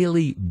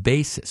daily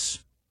basis,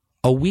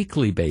 a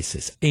weekly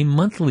basis, a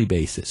monthly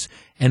basis,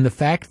 and the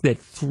fact that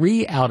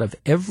 3 out of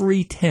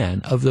every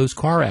 10 of those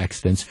car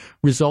accidents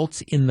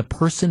results in the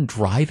person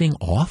driving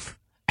off?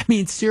 I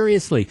mean,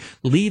 seriously,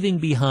 leaving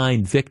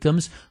behind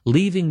victims,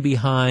 leaving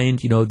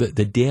behind, you know,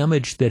 the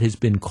damage that has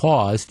been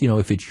caused, you know,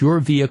 if it's your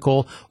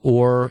vehicle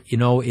or, you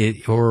know,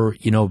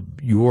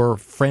 your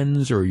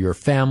friends or your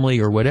family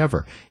or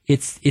whatever.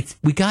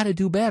 We got to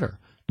do better.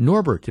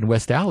 Norbert in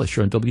West Allis,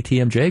 you're on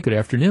WTMJ. Good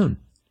afternoon.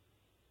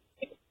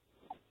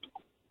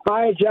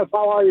 Hi, Jeff.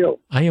 How are you?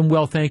 I am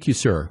well, thank you,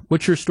 sir.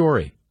 What's your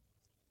story?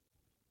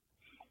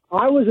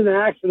 I was in an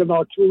accident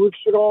about 2 weeks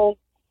ago.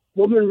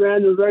 Woman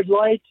ran the red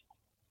light,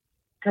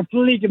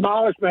 completely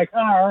demolished my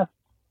car.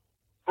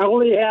 I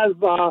only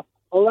have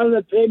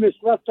 11 payments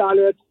left on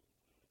it,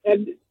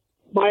 and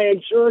my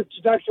insurance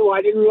deduction,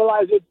 I didn't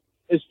realize it,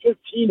 is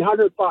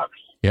 $1,500.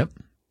 Yep.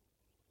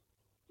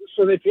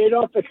 So they paid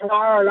off the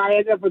car, and I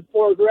ended up with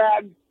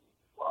 $4,000.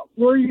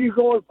 Where do you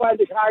go and find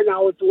the car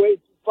now with the way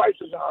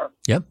prices are?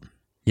 Yep.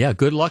 Yeah,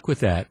 good luck with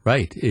that.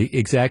 Right,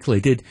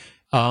 exactly.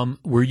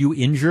 Were you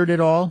injured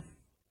at all?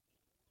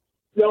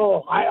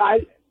 No,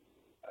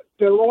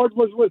 the Lord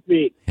was with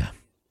me.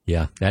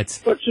 Yeah, that's...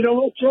 But you know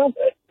what, Jeff?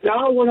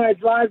 Now when I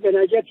drive and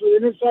I get to an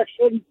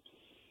intersection,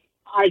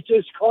 I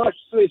just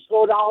cautiously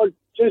slow down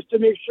just to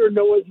make sure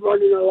no one's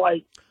running a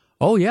light.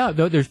 Oh yeah,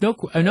 no, there's no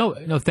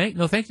thank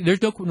you.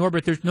 There's no,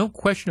 Norbert, there's no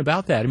question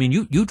about that. I mean,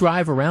 you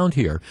drive around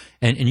here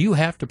and you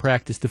have to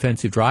practice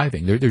defensive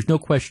driving. There's no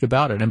question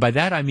about it. And by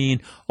that I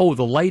mean, oh,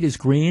 the light is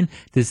green.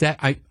 Does that,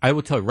 I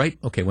will tell you, right?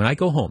 Okay, when I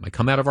go home, I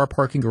come out of our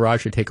parking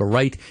garage, I take a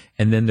right,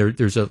 and then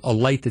there's a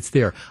light that's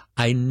there.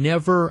 I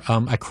never,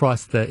 I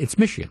cross it's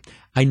Michigan.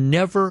 I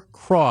never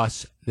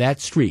cross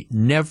that street.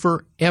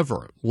 Never,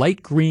 ever.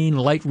 Light green,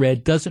 light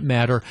red, doesn't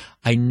matter.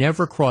 I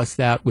never cross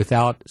that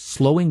without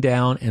slowing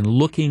down and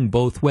looking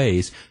both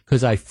ways,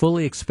 because I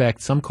fully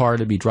expect some car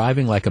to be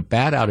driving like a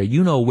bat out of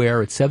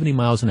you-know-where at 70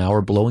 miles an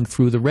hour blowing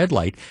through the red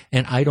light,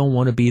 and I don't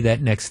want to be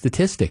that next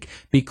statistic.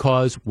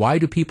 Because why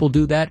do people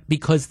do that?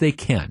 Because they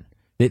can.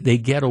 They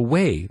get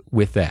away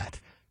with that.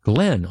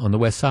 Glenn on the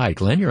west side.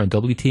 Glenn, you're on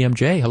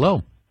WTMJ.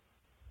 Hello.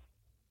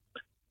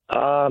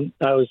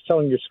 I was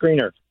telling your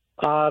screener.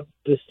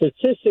 The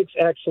statistics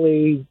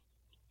actually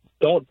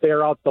don't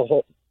bear out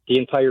the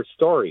entire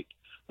story.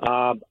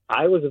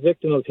 I was a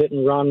victim of hit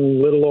and run a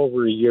little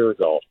over a year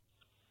ago.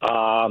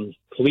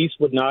 Police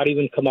would not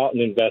even come out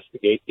and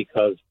investigate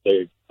because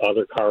the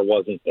other car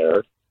wasn't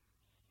there.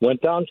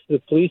 Went down to the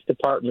police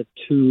department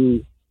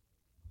to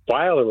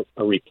file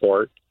a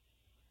report.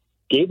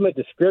 Gave them a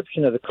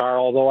description of the car,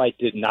 although I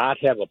did not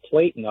have a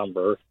plate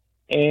number.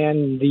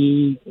 And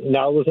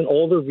now it was an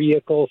older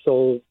vehicle,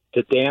 so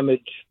the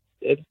damage,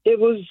 it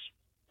was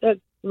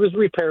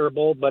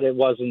repairable, but it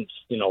wasn't,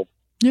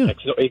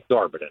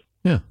 exorbitant.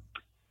 Yeah.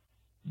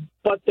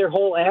 But their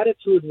whole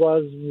attitude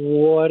was,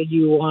 what do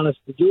you want us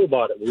to do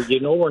about it?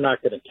 Well, we're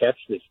not going to catch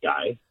this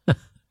guy.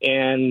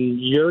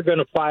 And you're going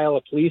to file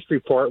a police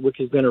report, which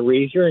is going to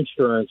raise your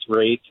insurance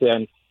rates.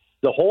 And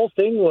the whole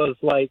thing was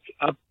like,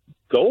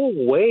 go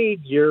away.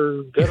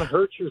 You're going to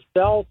hurt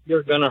yourself.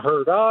 You're going to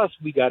hurt us.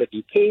 We got to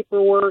do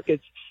paperwork.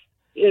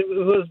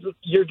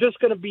 You're just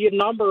going to be a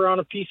number on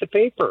a piece of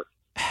paper.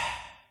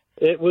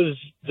 It was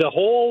the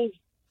whole,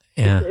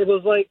 It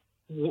was like,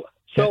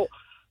 so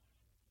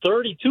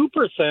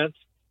 32%,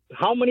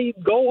 how many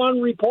go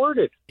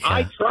unreported? Yeah.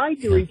 I tried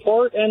to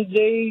report and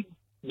they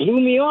blew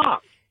me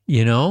off. We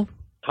had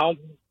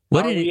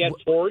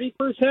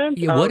 40%?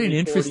 Yeah, what an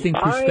interesting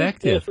 45,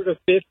 perspective. closer to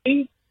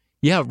 50.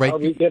 Yeah, right.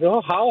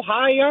 How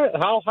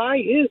high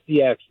is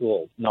the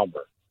actual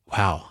number?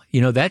 Wow.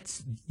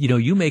 That's,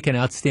 you make an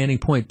outstanding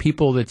point.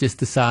 People that just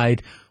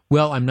decide,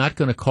 well, I'm not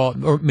going to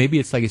call, or maybe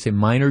it's like I say,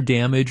 minor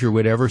damage or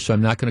whatever, so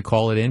I'm not going to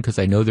call it in because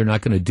I know they're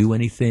not going to do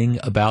anything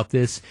about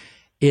this.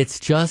 It's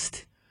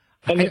just...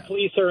 And the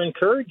police are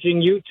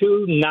encouraging you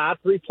to not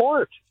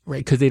report.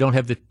 Right, because they don't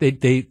have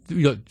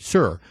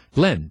sir,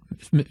 Glenn,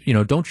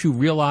 don't you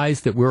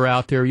realize that we're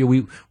out there?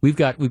 We've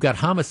got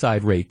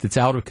homicide rate that's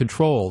out of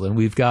control, and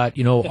we've got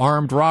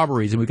armed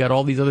robberies, and we've got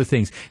all these other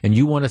things. And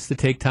you want us to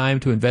take time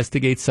to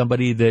investigate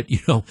somebody that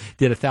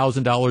did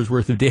 $1,000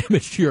 worth of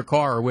damage to your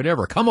car or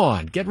whatever? Come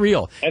on, get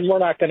real. And we're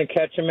not going to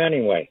catch him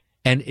anyway.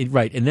 And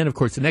then of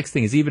course the next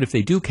thing is, even if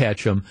they do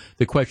catch them,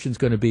 the question's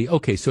going to be,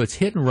 okay, so it's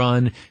hit and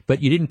run,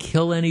 but you didn't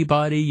kill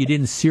anybody, you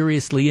didn't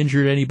seriously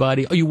injure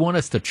anybody. Oh, you want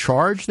us to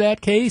charge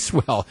that case?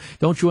 Well,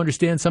 don't you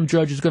understand? Some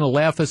judge is going to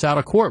laugh us out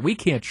of court. We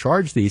can't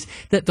charge these.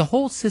 That the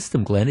whole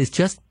system, Glenn, is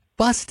just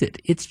busted.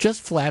 It's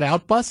just flat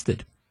out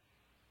busted.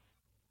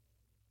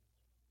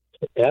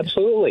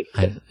 Absolutely.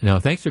 No,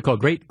 thanks for the call.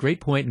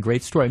 Great point and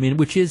great story. I mean,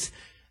 which is,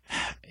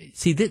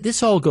 see,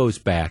 this all goes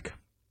back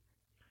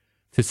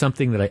to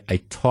something that I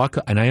talk,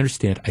 and I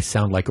understand I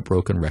sound like a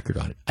broken record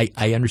on it.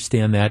 I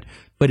understand that,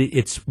 but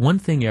it's one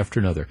thing after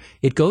another.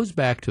 It goes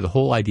back to the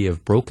whole idea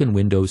of broken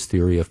windows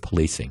theory of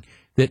policing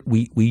that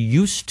we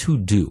used to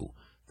do.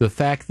 The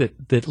fact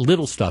that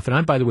little stuff, and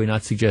I'm, by the way,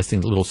 not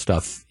suggesting that little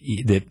stuff,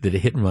 that a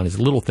hit and run is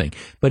a little thing,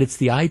 but it's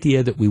the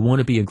idea that we want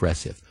to be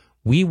aggressive.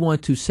 We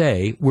want to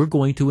say we're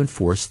going to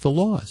enforce the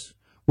laws.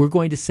 We're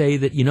going to say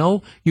that,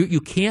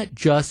 you can't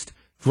just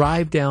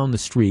drive down the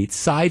street,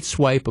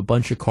 sideswipe a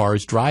bunch of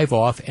cars, drive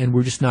off, and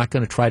we're just not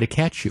going to try to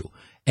catch you.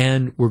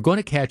 And we're going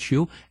to catch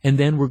you, and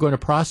then we're going to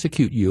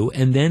prosecute you,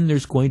 and then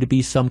there's going to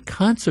be some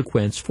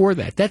consequence for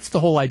that. That's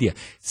the whole idea.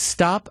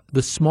 Stop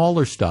the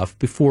smaller stuff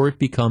before it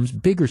becomes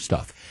bigger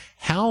stuff.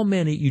 How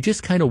many, you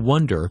just kind of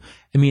wonder,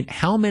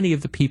 how many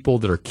of the people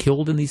that are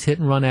killed in these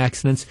hit-and-run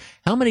accidents,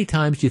 how many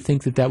times do you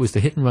think that was the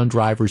hit-and-run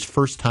driver's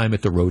first time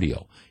at the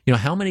rodeo?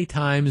 How many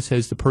times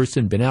has the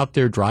person been out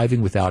there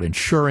driving without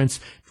insurance,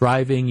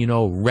 driving,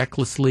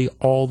 recklessly,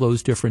 all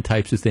those different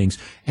types of things?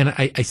 And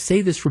I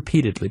say this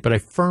repeatedly, but I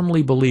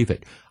firmly believe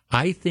it.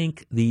 I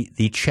think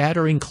the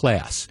chattering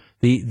class,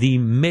 the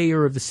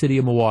mayor of the city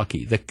of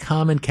Milwaukee, the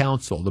common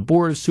council, the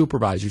board of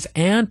supervisors,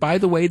 and, by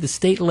the way, the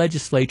state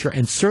legislature,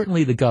 and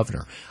certainly the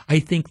governor, I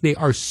think they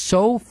are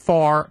so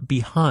far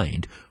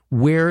behind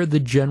where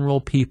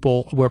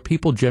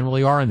people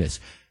generally are in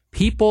this.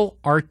 People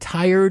are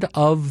tired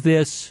of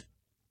this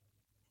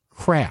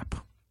crap.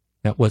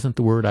 That wasn't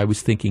the word I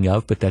was thinking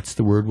of, but that's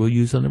the word we'll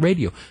use on the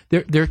radio.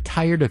 They're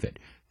tired of it.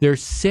 They're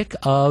sick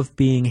of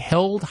being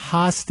held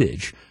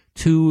hostage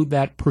to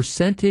that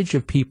percentage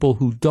of people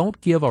who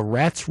don't give a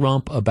rat's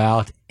rump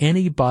about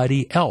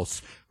anybody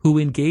else, who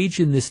engage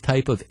in this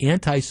type of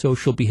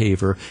antisocial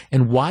behavior.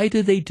 And why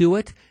do they do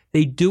it?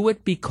 They do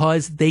it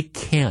because they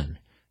can.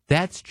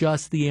 That's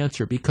just the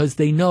answer, because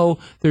they know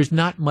there's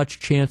not much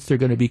chance they're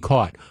going to be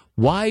caught.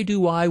 Why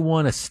do I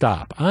want to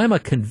stop? I'm a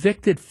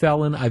convicted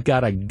felon. I've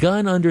got a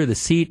gun under the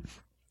seat.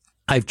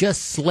 I've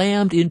just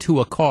slammed into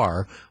a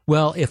car.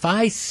 Well, if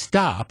I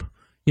stop,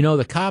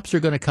 the cops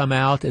are going to come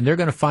out and they're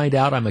going to find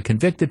out I'm a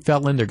convicted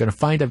felon. They're going to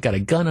find I've got a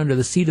gun under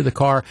the seat of the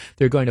car.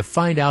 They're going to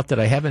find out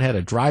that I haven't had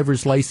a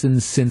driver's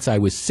license since I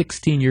was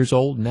 16 years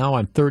old. Now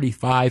I'm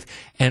 35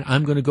 and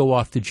I'm going to go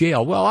off to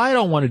jail. Well, I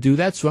don't want to do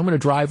that, so I'm going to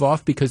drive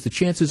off because the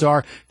chances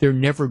are they're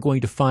never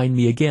going to find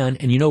me again.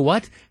 And you know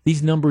what?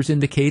 These numbers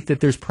indicate that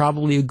there's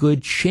probably a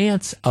good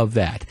chance of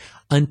that.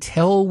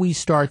 Until we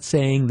start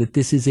saying that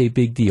this is a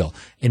big deal,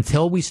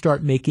 until we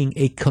start making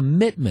a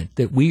commitment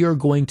that we are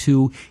going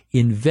to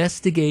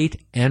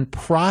investigate and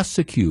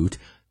prosecute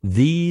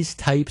these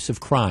types of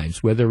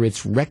crimes, whether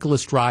it's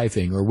reckless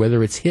driving or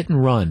whether it's hit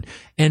and run.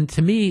 And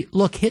to me,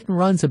 look, hit and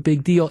run's a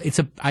big deal.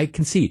 I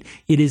concede,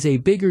 it is a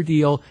bigger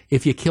deal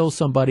if you kill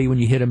somebody when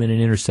you hit them in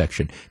an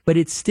intersection. But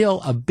it's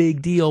still a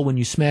big deal when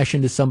you smash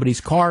into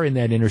somebody's car in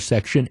that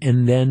intersection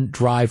and then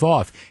drive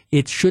off.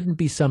 It shouldn't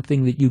be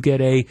something that you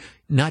get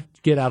not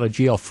get out of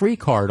jail free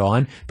card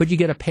on, but you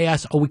get a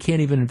pass. Oh, we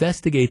can't even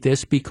investigate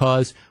this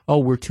because,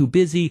 we're too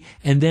busy.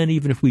 And then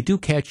even if we do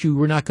catch you,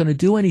 we're not going to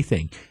do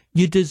anything.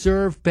 You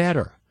deserve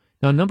better.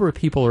 Now, a number of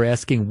people are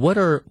asking, what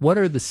are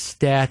the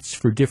stats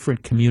for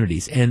different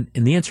communities? And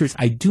the answer is,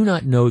 I do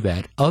not know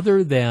that,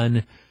 other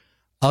than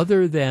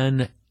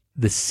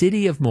the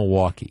city of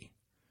Milwaukee.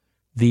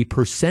 The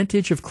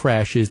percentage of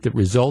crashes that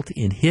result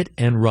in hit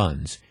and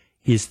runs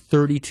is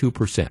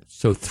 32%.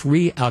 So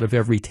 3 out of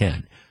every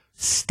 10.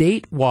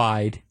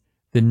 Statewide,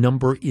 the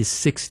number is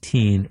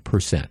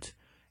 16%.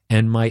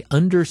 And my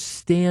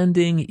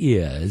understanding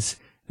is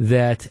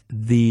that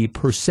the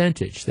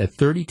percentage, that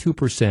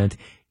 32%,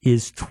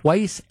 is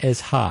twice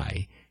as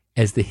high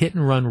as the hit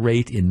and run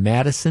rate in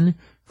Madison,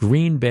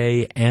 Green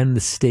Bay, and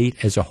the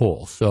state as a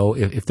whole. So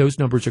if those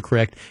numbers are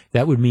correct,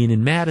 that would mean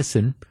in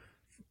Madison,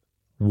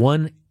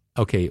 1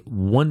 okay,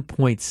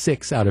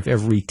 1.6 out of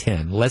every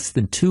 10, less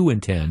than 2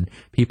 in 10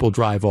 people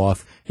drive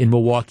off. In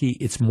Milwaukee,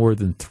 it's more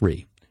than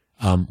 3.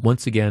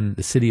 Once again,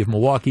 the city of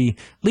Milwaukee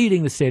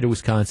leading the state of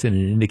Wisconsin,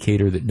 an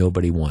indicator that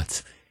nobody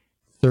wants.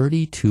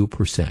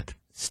 32%.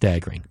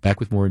 Staggering. Back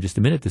with more in just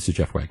a minute. This is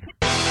Jeff Wagner.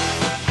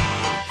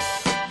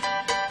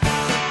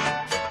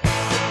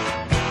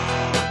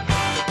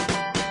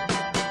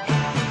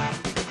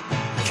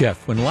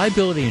 Jeff, when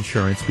liability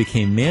insurance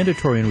became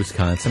mandatory in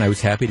Wisconsin, I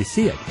was happy to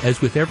see it.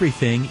 As with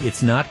everything,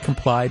 it's not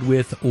complied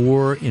with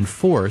or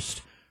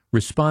enforced.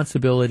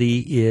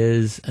 Responsibility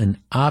is an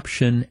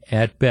option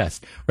at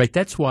best, right?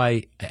 That's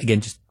why,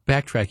 again, just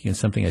backtracking on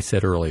something I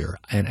said earlier,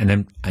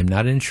 and I'm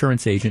not an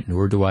insurance agent,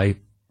 nor do I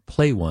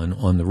play one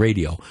on the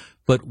radio,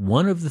 but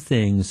one of the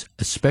things,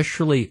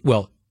 especially,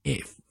 well,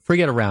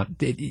 forget around,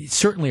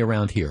 certainly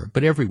around here,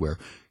 but everywhere,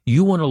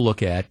 you want to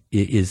look at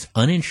is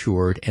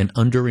uninsured and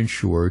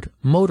underinsured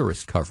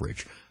motorist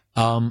coverage.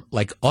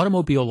 Like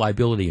automobile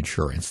liability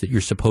insurance that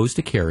you're supposed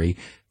to carry,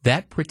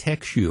 that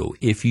protects you.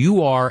 If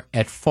you are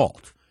at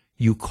fault,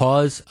 you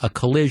cause a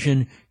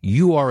collision,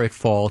 you are at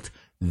fault,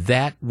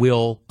 that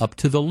will, up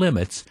to the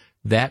limits,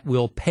 that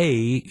will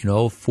pay,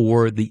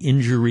 for the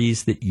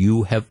injuries that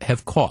you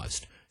have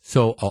caused.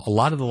 So a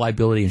lot of the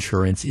liability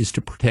insurance is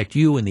to protect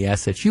you and the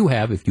assets you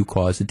have if you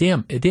cause a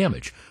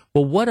damage.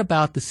 Well, what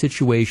about the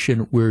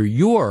situation where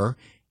you're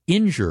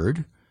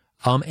injured,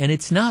 and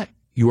it's not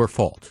your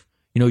fault?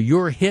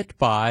 You're hit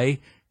by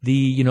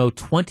the,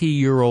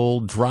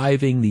 20-year-old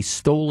driving the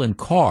stolen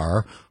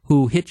car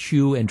who hits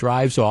you and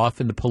drives off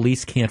and the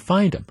police can't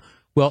find him.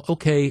 Well,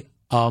 okay,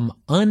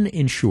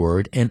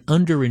 uninsured and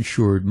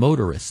underinsured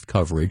motorist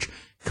coverage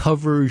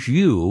covers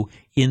you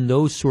in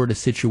those sort of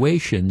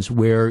situations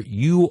where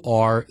you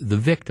are the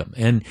victim.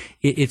 And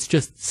it's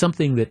just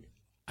something that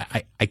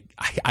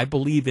I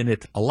believe in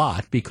it a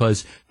lot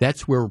because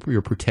that's where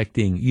you're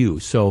protecting you.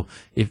 So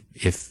if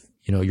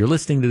you're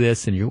listening to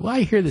this and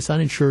I hear this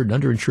uninsured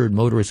and underinsured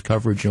motorist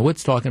coverage,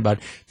 what's talking about,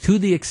 to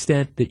the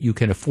extent that you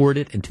can afford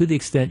it and to the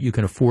extent you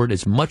can afford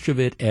as much of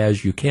it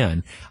as you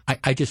can,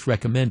 I just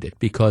recommend it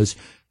because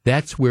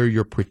that's where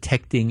you're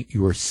protecting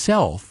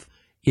yourself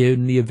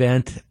in the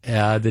event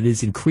that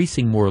is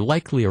increasing more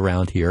likely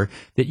around here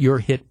that you're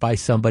hit by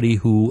somebody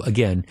who,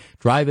 again,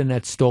 driving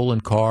that stolen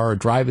car or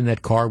driving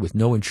that car with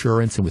no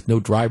insurance and with no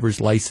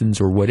driver's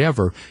license or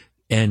whatever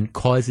and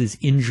causes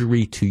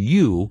injury to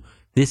you.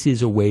 This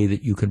is a way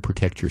that you can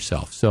protect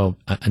yourself. So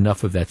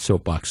enough of that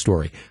soapbox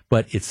story.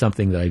 But it's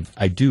something that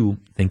I do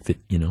think that,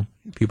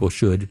 people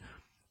should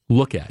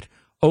look at.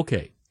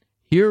 Okay,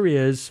 here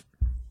is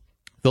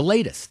the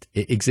latest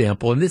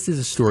example, and this is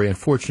a story,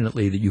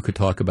 unfortunately, that you could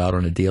talk about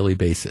on a daily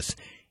basis.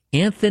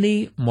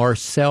 Anthony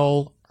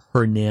Marcel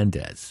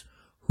Hernandez,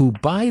 who,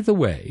 by the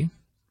way,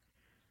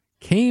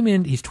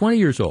 he's 20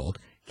 years old,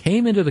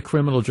 came into the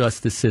criminal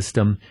justice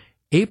system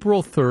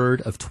April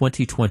 3rd of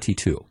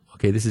 2022.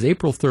 Okay, this is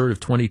April 3rd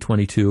of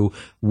 2022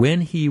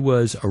 when he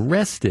was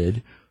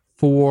arrested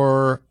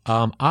for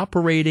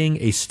operating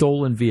a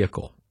stolen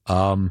vehicle,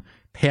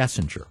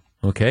 passenger.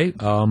 Okay,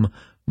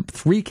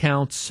 3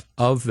 counts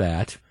of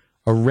that.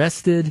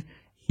 Arrested,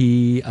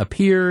 he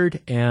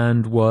appeared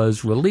and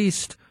was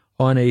released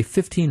on a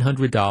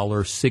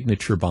 $1,500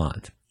 signature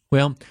bond.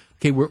 Well,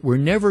 okay, we're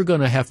never going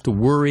to have to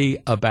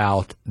worry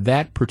about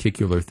that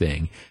particular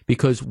thing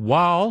because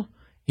while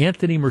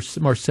Anthony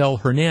Marcel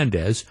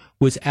Hernandez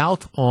was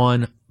out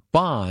on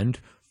bond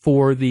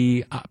for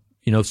the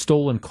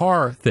stolen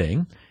car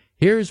thing,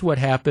 here's what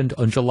happened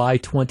on July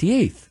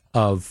 28th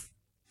of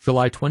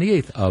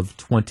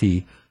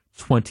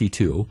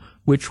 2022,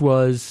 which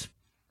was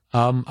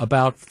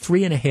about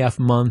 3.5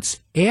 months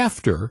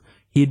after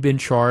he'd been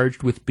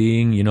charged with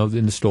being,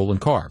 in the stolen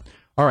car.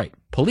 All right,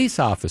 police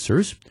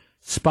officers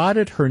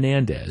spotted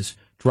Hernandez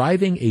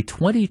driving a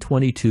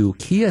 2022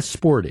 Kia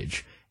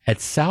Sportage at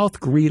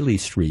South Greeley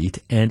Street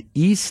and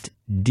East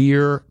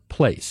Deer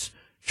Place,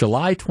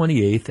 July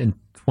 28th,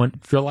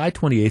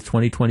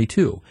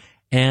 2022,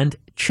 and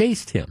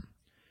chased him.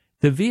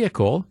 The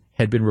vehicle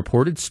had been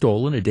reported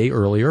stolen a day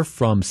earlier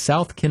from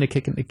South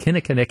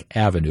Kinnickinnick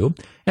Avenue,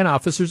 and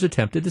officers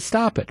attempted to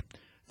stop it.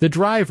 The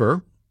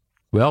driver,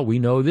 well, we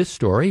know this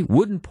story,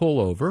 wouldn't pull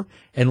over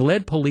and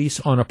led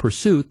police on a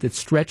pursuit that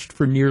stretched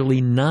for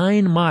nearly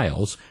 9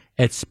 miles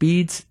at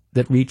speeds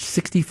that reached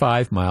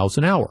 65 miles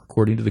an hour,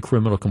 according to the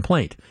criminal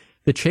complaint.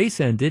 The chase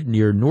ended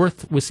near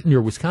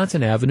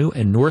Wisconsin Avenue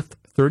and North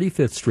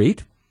 35th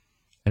Street,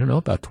 I don't know,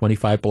 about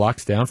 25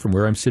 blocks down from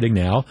where I'm sitting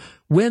now,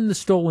 when the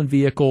stolen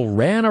vehicle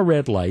ran a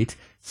red light,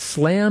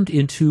 slammed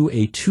into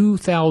a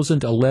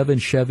 2011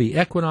 Chevy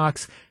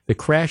Equinox. The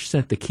crash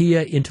sent the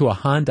Kia into a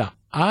Honda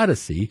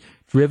Odyssey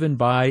driven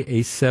by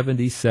a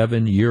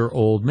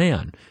 77-year-old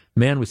man. The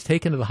man was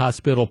taken to the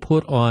hospital,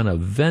 put on a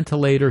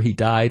ventilator. He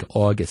died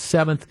August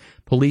 7th.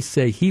 Police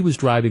say he was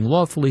driving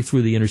lawfully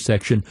through the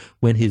intersection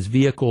when his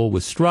vehicle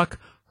was struck.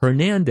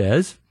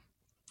 Hernandez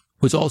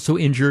was also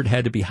injured,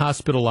 had to be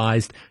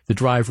hospitalized. The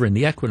driver in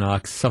the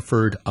Equinox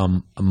suffered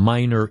a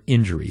minor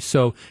injury.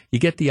 So you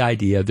get the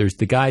idea. There's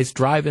the guys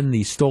driving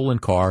the stolen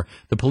car.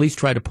 The police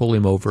try to pull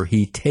him over.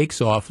 He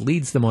takes off,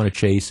 leads them on a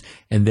chase,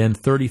 and then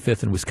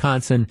 35th in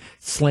Wisconsin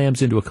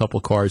slams into a couple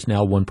cars.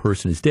 Now one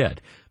person is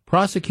dead.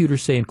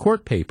 Prosecutors say in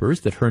court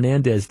papers that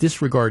Hernandez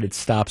disregarded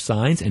stop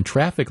signs and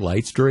traffic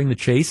lights during the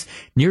chase,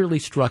 nearly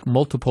struck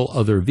multiple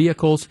other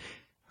vehicles.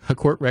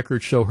 Court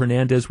records show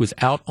Hernandez was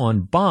out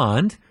on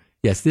bond.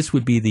 Yes, this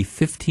would be the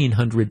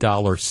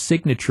 $1,500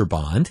 signature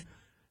bond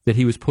that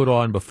he was put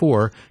on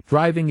before,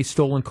 driving a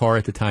stolen car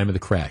at the time of the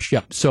crash.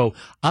 Yep. So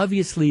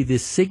obviously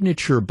this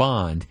signature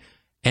bond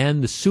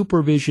and the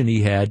supervision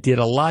he had did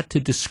a lot to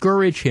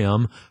discourage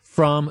him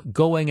from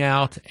going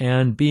out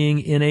and being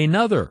in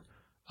another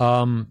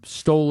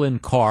stolen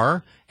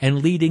car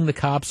and leading the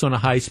cops on a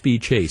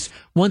high-speed chase.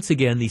 Once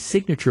again, these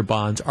signature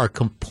bonds are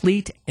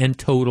complete and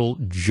total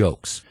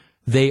jokes.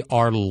 They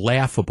are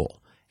laughable.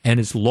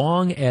 And as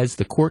long as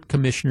the court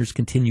commissioners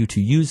continue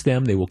to use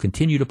them, they will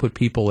continue to put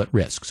people at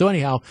risk. So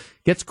anyhow,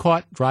 gets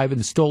caught driving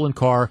the stolen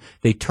car.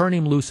 They turn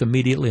him loose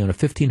immediately on a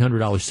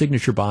 $1,500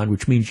 signature bond,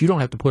 which means you don't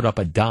have to put up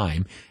a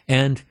dime.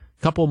 And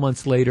a couple of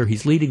months later,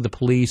 he's leading the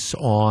police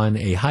on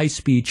a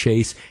high-speed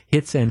chase,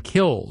 hits and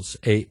kills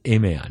a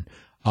man.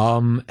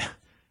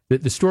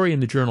 The story in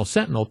the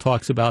Journal-Sentinel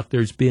talks about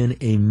there's been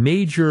a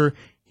major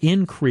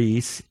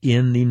increase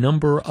in the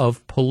number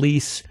of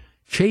police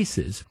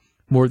chases.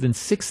 More than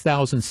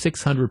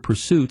 6,600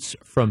 pursuits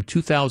from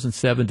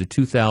 2007 to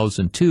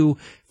 2002,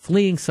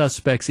 fleeing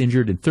suspects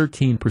injured in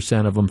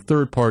 13% of them,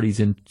 third parties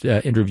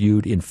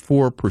interviewed in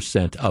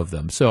 4% of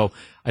them. So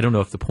I don't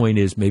know if the point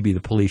is maybe the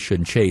police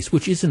shouldn't chase,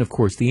 which isn't, of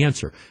course, the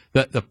answer.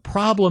 The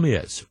problem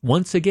is,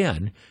 once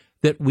again,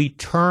 that we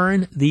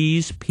turn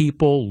these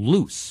people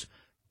loose,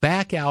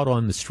 back out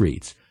on the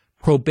streets.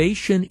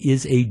 Probation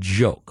is a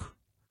joke.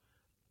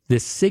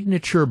 This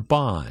signature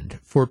bond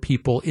for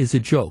people is a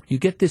joke. You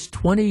get this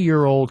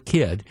 20-year-old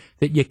kid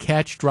that you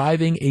catch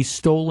driving a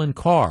stolen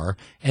car,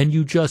 and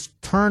you just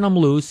turn him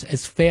loose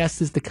as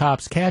fast as the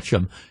cops catch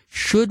him.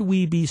 Should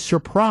we be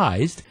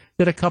surprised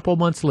that a couple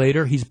months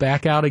later he's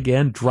back out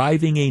again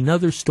driving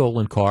another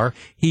stolen car?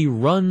 He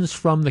runs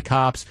from the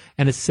cops,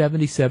 and a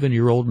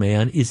 77-year-old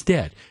man is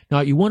dead. Now,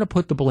 you want to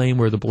put the blame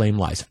where the blame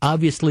lies.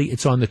 Obviously,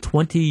 it's on the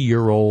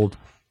 20-year-old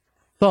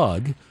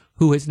thug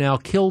who has now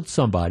killed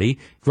somebody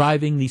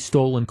driving the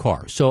stolen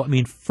car. So, I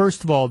mean,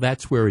 first of all,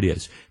 that's where it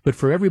is. But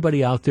for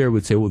everybody out there who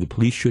would say, well, the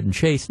police shouldn't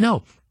chase.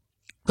 No.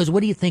 Because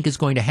what do you think is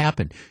going to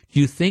happen? Do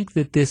you think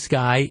that this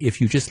guy, if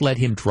you just let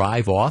him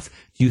drive off,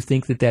 do you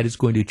think that that is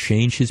going to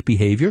change his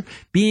behavior?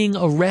 Being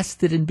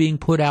arrested and being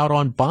put out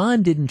on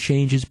bond didn't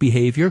change his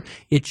behavior.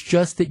 It's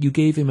just that you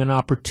gave him an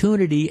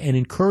opportunity and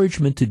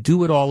encouragement to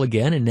do it all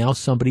again, and now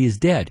somebody is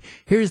dead.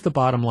 Here's the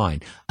bottom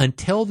line.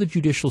 Until the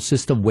judicial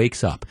system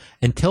wakes up,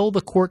 until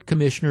the court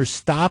commissioners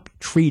stop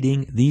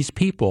treating these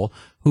people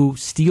who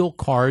steal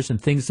cars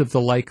and things of the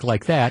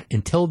like that,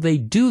 until they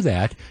do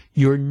that,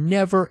 you're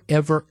never,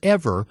 ever,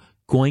 ever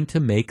going to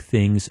make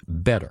things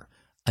better.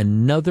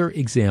 Another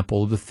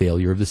example of the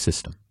failure of the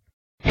system.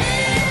 Our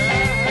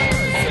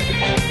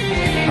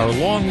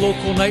long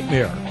local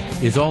nightmare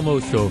is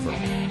almost over.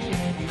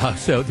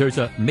 So there's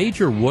a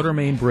major water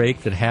main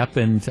break that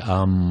happened,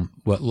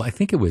 I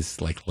think it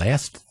was like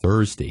last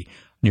Thursday,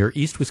 near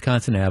East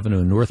Wisconsin Avenue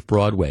and North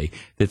Broadway,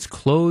 that's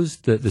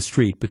closed the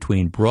street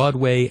between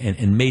Broadway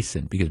and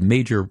Mason, because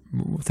major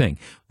thing.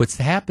 What's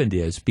happened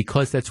is,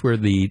 because that's where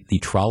the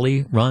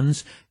trolley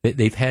runs,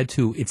 they've had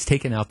to, it's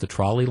taken out the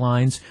trolley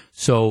lines,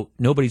 so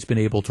nobody's been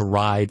able to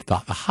ride the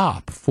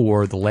hop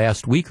for the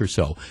last week or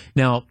so.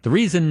 Now, the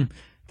reason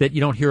that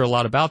you don't hear a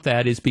lot about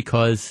that is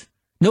because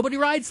nobody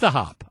rides the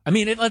hop. I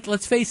mean,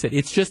 let's face it.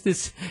 It's just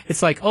this.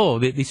 It's like, oh,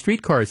 the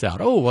streetcar's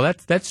out. Oh, well,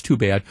 that's too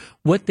bad.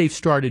 What they've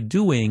started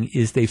doing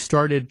is they've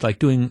started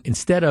doing,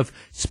 instead of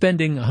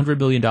spending $100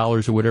 million or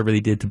whatever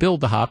they did to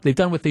build the hop, they've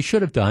done what they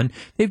should have done.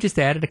 They've just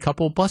added a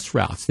couple bus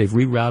routes. They've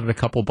rerouted a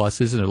couple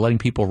buses, and they're letting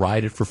people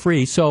ride it for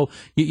free. So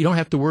you don't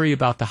have to worry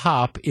about the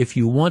hop. If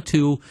you want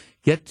to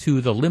get to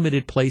the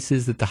limited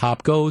places that the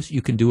hop goes,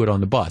 you can do it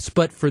on the bus.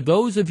 But for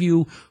those of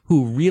you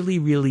who really,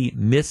 really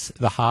miss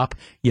the hop,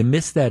 you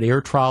miss that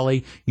air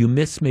trolley, you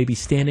miss maybe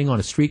standing on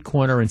a street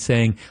corner and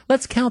saying,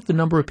 let's count the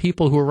number of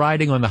people who are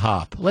riding on the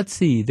hop. Let's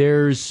see,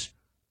 there's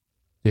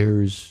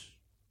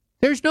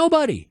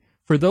nobody.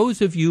 For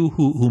those of you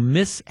who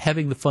miss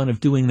having the fun of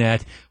doing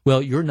that, well,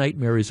 your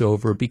nightmare is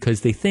over,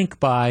 because they think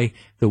by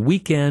the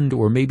weekend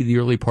or maybe the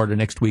early part of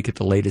next week at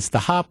the latest, the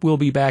hop will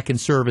be back in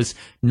service,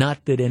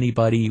 not that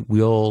anybody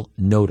will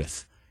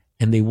notice.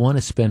 And they want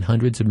to spend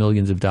hundreds of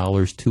millions of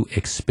dollars to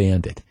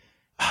expand it.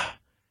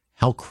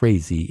 How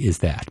crazy is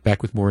that?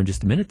 Back with more in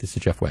just a minute. This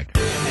is Jeff Wagner.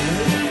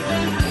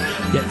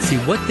 Yeah, see,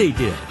 what they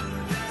did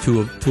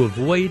to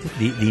avoid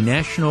the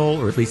national,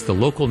 or at least the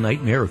local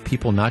nightmare of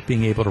people not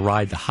being able to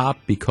ride the hop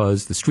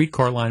because the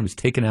streetcar line was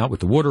taken out with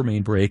the water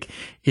main break,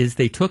 is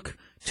they took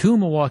 2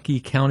 Milwaukee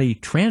County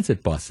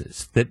Transit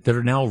buses that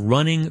are now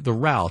running the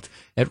route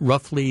at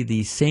roughly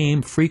the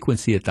same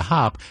frequency at the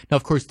hop. Now,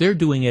 of course, they're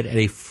doing it at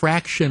a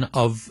fraction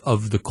of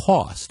the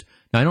cost.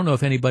 Now, I don't know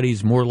if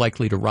anybody's more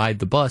likely to ride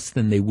the bus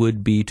than they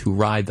would be to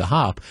ride the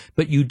hop,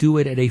 but you do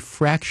it at a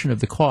fraction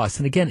of the cost.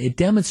 And again, it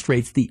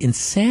demonstrates the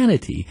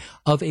insanity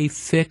of a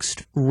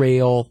fixed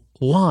rail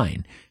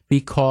line.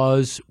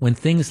 Because when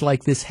things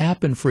like this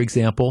happen, for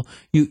example,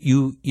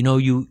 you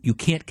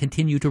can't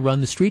continue to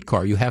run the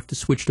streetcar. You have to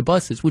switch to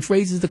buses, which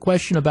raises the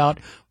question about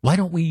why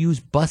don't we use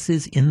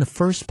buses in the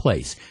first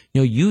place?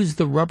 Use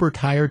the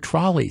rubber-tired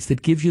trolleys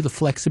that gives you the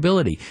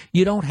flexibility.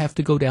 You don't have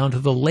to go down to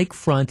the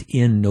lakefront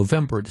in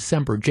November,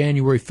 December,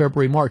 January,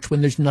 February, March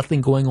when there's nothing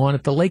going on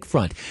at the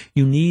lakefront.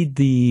 You need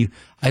the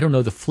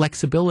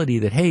flexibility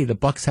that, hey, the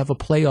Bucks have a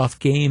playoff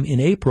game in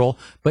April,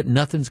 but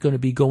nothing's going to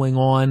be going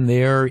on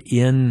there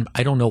in,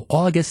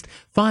 August.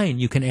 Fine,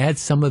 you can add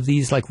some of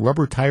these like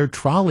rubber-tired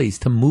trolleys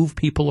to move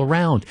people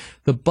around.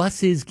 The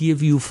buses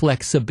give you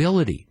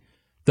flexibility.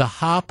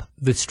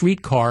 The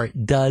streetcar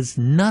does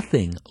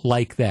nothing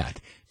like that.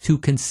 To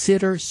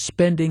consider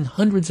spending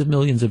hundreds of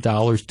millions of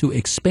dollars to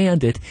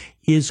expand it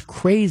is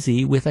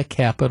crazy with a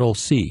capital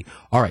C.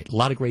 All right, a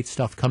lot of great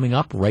stuff coming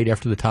up right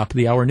after the top of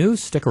the hour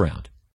news. Stick around.